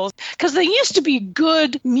jingles, because there used to be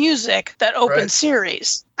good music that opened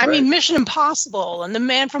series. I mean, Mission Impossible and The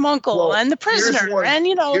Man from U.N.C.L.E. and The Prisoner,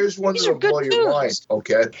 here's one these that'll are good blow your mind. tunes.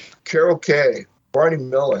 Okay, Carol Kay, Barney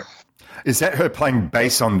Miller. Is that her playing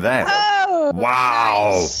bass on that? Oh,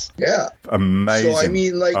 wow! Nice. Yeah, amazing. So I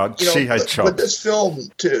mean, she had chops. But this film,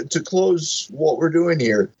 to close what we're doing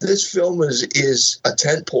here, this film is a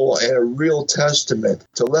tentpole and a real testament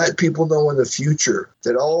to let people know in the future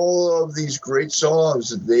that all of these great songs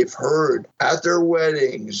that they've heard at their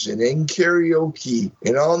weddings and in karaoke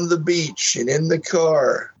and on the beach and in the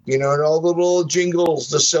car, and all the little jingles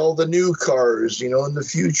to sell the new cars, in the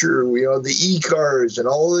future, the e-cars and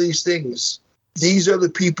all of these things. These are the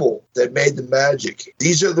people that made the magic.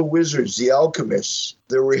 These are the wizards, the alchemists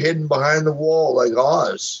that were hidden behind the wall like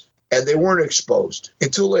Oz. And they weren't exposed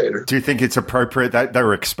until later. Do you think it's appropriate that they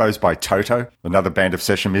were exposed by Toto, another band of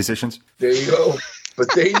session musicians? There you go. But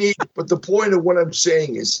the point of what I'm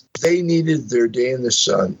saying is they needed their day in the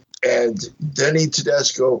sun. And Denny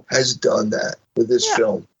Tedesco has done that with this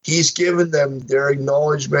film. He's given them their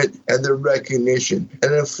acknowledgement and their recognition.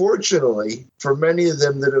 And unfortunately, for many of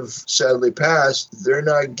them that have sadly passed, they're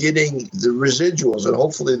not getting the residuals. And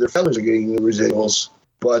hopefully their families are getting the residuals.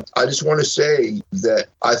 But I just want to say that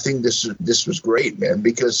I think this was great, man,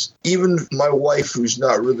 because even my wife, who's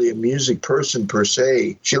not really a music person per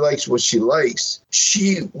se, she likes what she likes.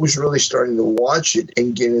 She was really starting to watch it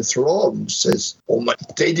and get enthralled and says, oh my,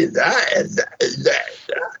 they did that and that.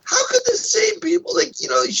 How could the same people,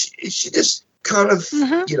 she just kind of,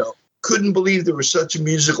 couldn't believe there was such a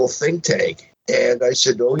musical think tank. And I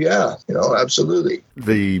said, oh, yeah, absolutely.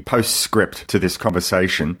 The postscript to this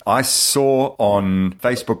conversation, I saw on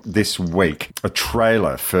Facebook this week a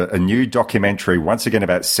trailer for a new documentary, once again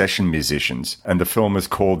about session musicians. And the film is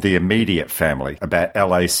called The Immediate Family, about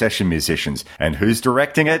LA session musicians. And who's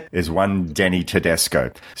directing it is one Denny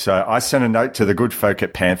Tedesco. So I sent a note to the good folk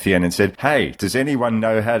at Pantheon and said, hey, does anyone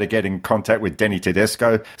know how to get in contact with Denny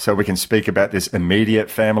Tedesco so we can speak about this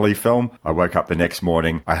Immediate Family film? I woke up the next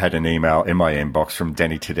morning. I had an email in my inbox from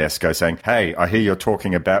Denny Tedesco saying, hey, I hear you're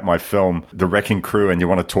talking about my film, The Wrecking Crew, and you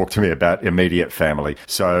want to talk to me about Immediate Family.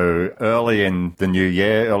 So early in the new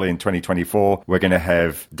year, early in 2024, we're going to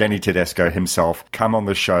have Denny Tedesco himself come on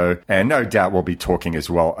the show, and no doubt we'll be talking as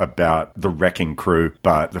well about The Wrecking Crew,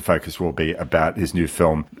 but the focus will be about his new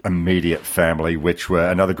film, Immediate Family, which were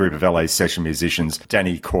another group of LA session musicians,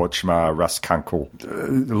 Danny Korchmar, Russ Kunkel,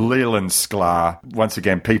 Leland Sklar, once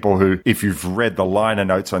again, people who, if you've read the liner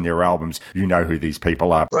notes on their albums, you know who these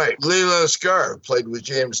people are. Right. Leland Sklar played with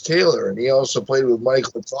James Taylor, and he also played with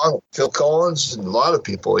Michael McDonald, Phil Collins, and a lot of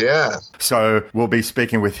people, yeah. So we'll be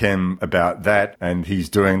speaking with him about that, and he's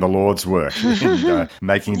doing the Lord's work in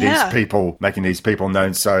making these people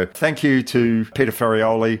known. So thank you to Peter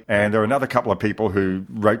Ferrioli, and there are another couple of people who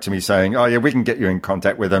wrote to me saying, oh yeah, we can get you in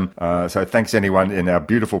contact with him. So thanks anyone in our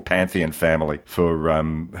beautiful Pantheon family for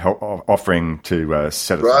offering to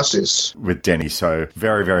set us up with Denny. So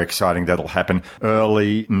very, very exciting. That'll happen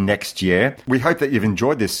early next year. We hope that you've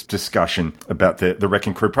enjoyed this discussion about the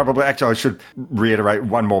Wrecking Crew. Probably, actually, I should reiterate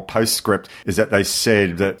one more postscript, is that they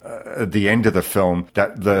said that at the end of the film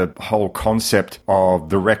that the whole concept of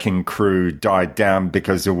the Wrecking Crew died down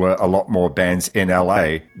because there were a lot more bands in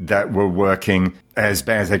LA that were working as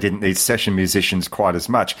bands. They didn't need session musicians quite as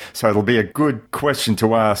much. So it'll be a good question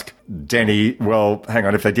to ask Denny, well, hang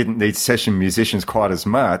on, if they didn't need session musicians quite as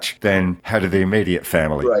much, then how did the Immediate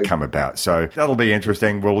Family come about? So that'll be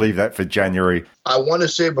interesting. We'll leave that for January. I want to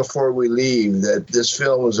say before we leave that this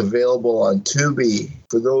film is available on Tubi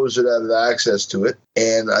for those that have access to it.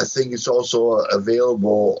 And I think it's also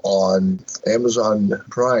available on Amazon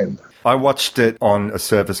Prime. I watched it on a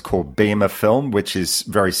service called Beamer Film, which is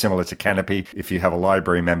very similar to Canopy. If you have a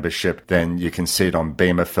library membership, then you can see it on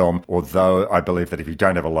Beamer Film, although I believe that if you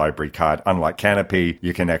don't have a library card, unlike Canopy,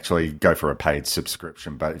 you can actually go for a paid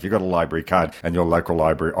subscription. But if you've got a library card and your local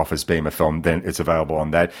library offers Beamer Film, then it's available on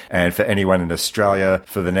that. And for anyone in Australia,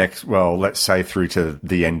 for the next, well, let's say through to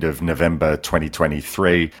the end of November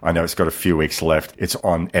 2023, I know it's got a few weeks left, it's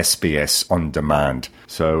on SBS On Demand.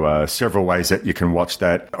 So several ways that you can watch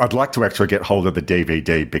that. I'd like to actually get hold of the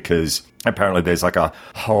DVD because apparently there's like a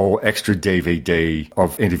whole extra DVD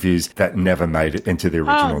of interviews that never made it into the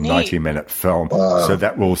original 90-minute film. So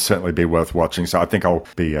that will certainly be worth watching. So I think I'll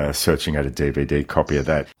be searching out a DVD copy of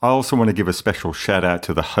that. I also want to give a special shout out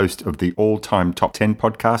to the host of the All-Time Top 10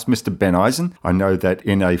 podcast, Mr. Ben Eisen. I know that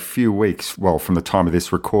in a few weeks, well, from the time of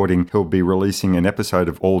this recording, he'll be releasing an episode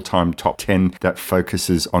of All-Time Top 10 that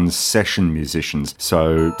focuses on session musicians.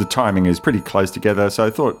 So the timing is pretty close together. So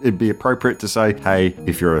I thought it'd be appropriate to say, hey,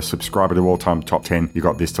 if you're a subscriber to All Time Top 10, you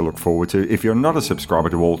got this to look forward to. If you're not a subscriber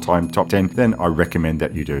to All Time Top 10, then I recommend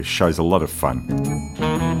that you do. Show's a lot of fun.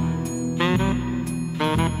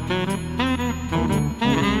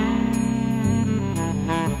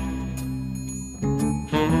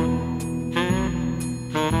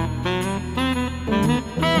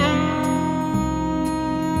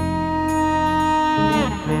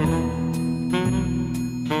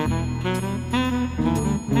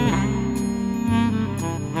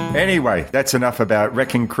 Anyway, that's enough about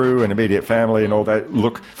Wrecking Crew and Immediate Family and all that.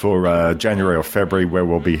 Look for January or February where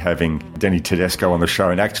we'll be having Denny Tedesco on the show.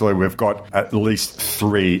 And actually, we've got at least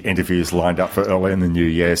 3 interviews lined up for early in the new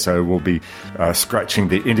year. So we'll be scratching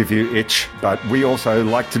the interview itch. But we also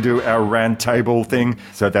like to do our round table thing.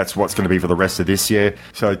 So that's what's going to be for the rest of this year.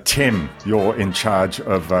 So Tim, you're in charge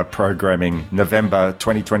of programming November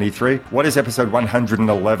 2023. What is episode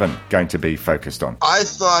 111 going to be focused on? I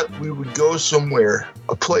thought we would go somewhere,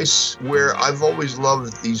 a place where I've always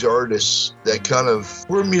loved these artists that kind of,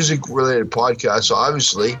 we're a music-related podcast,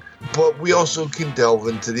 obviously, but we also can delve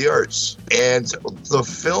into the arts. And the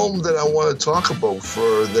film that I want to talk about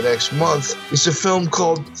for the next month is a film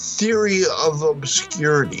called Theory of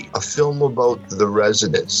Obscurity, a film about The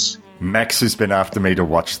Residents. Max has been after me to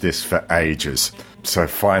watch this for ages, so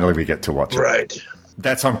finally we get to watch it. Right.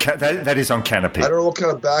 That's on that is on Canopy. I don't know what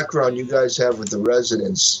kind of background you guys have with The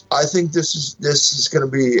Residents. I think this is going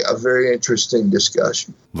to be a very interesting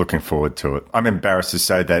discussion. Looking forward to it. I'm embarrassed to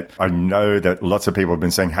say that I know that lots of people have been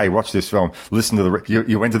saying, "Hey, watch this film. Listen to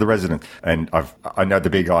you went to The Resident," and I know the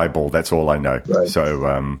big eyeball. That's all I know. Right.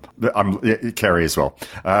 So I'm Kerry as well.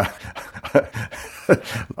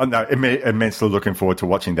 I'm immensely looking forward to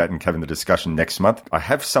watching that and having the discussion next month. I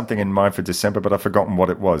have something in mind for December, but I've forgotten what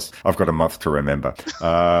it was. I've got a month to remember.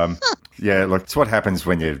 Yeah, look, it's what happens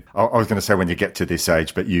when you... I was going to say when you get to this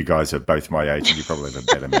age, but you guys are both my age and you probably have a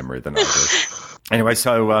better memory than I do. Anyway,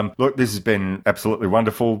 so look, this has been absolutely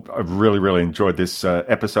wonderful. I've really, really enjoyed this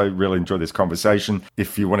episode, really enjoyed this conversation.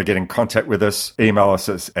 If you want to get in contact with us, email us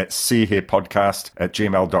at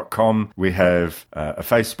seeherepodcast@gmail.com. We have a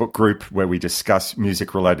Facebook group where we discuss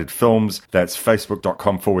music-related films. That's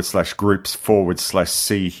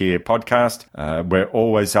facebook.com/groups/seeherepodcast. We're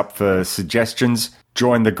always up for suggestions.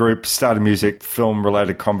 Join the group, start a music,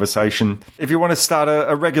 film-related conversation. If you want to start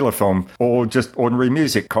a regular film or just ordinary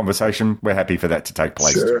music conversation, we're happy for that to take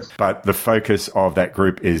place. Sure. But the focus of that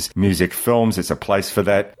group is music films. It's a place for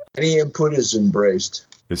that. Any input is embraced.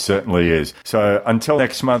 It certainly is. So until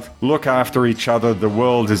next month, look after each other. The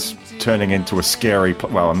world is turning into a scary...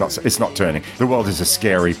 it's not turning. The world is a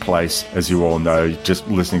scary place, as you all know, just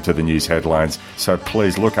listening to the news headlines. So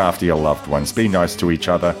please look after your loved ones. Be nice to each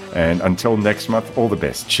other. And until next month, all the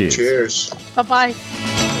best. Cheers. Cheers. Bye-bye.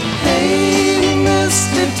 Hey,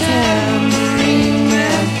 Mr. Tambourine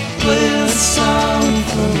Man, play a song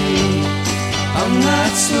for me. I'm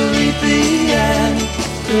not sleepy yet.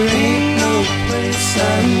 There ain't no place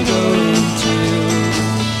I'm going to.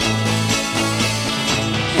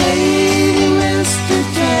 Hey, Mr.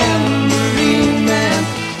 Tambourine Man,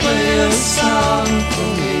 play a song for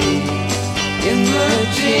me. In the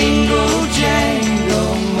jingle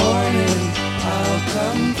jangle morning, I'll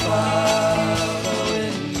come far.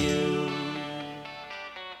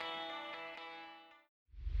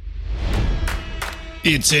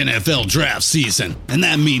 It's NFL draft season, and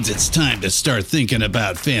that means it's time to start thinking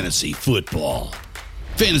about fantasy football.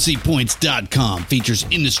 FantasyPoints.com features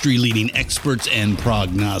industry-leading experts and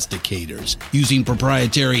prognosticators using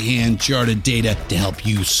proprietary hand-charted data to help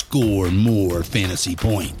you score more fantasy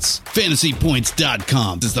points.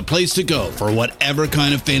 FantasyPoints.com is the place to go for whatever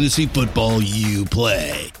kind of fantasy football you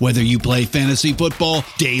play. Whether you play fantasy football,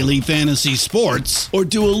 daily fantasy sports, or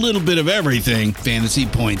do a little bit of everything, Fantasy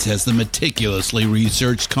Points has the meticulously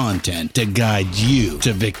researched content to guide you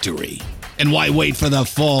to victory. And why wait for the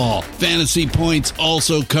fall? Fantasy Points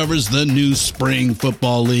also covers the new spring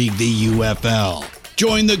football league, the UFL.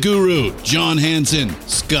 Join the guru, John Hansen,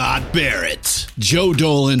 Scott Barrett, Joe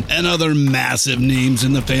Dolan, and other massive names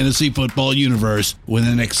in the fantasy football universe with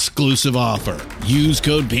an exclusive offer. Use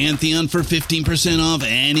code Pantheon for 15% off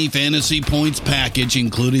any Fantasy Points package,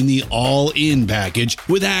 including the all-in package,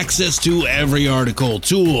 with access to every article,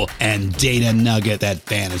 tool, and data nugget that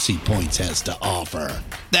Fantasy Points has to offer.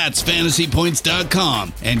 That's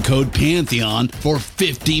FantasyPoints.com and code Pantheon for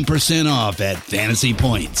 15% off at Fantasy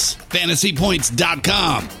Points.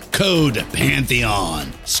 FantasyPoints.com, code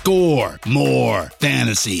Pantheon. Score more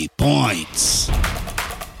fantasy points.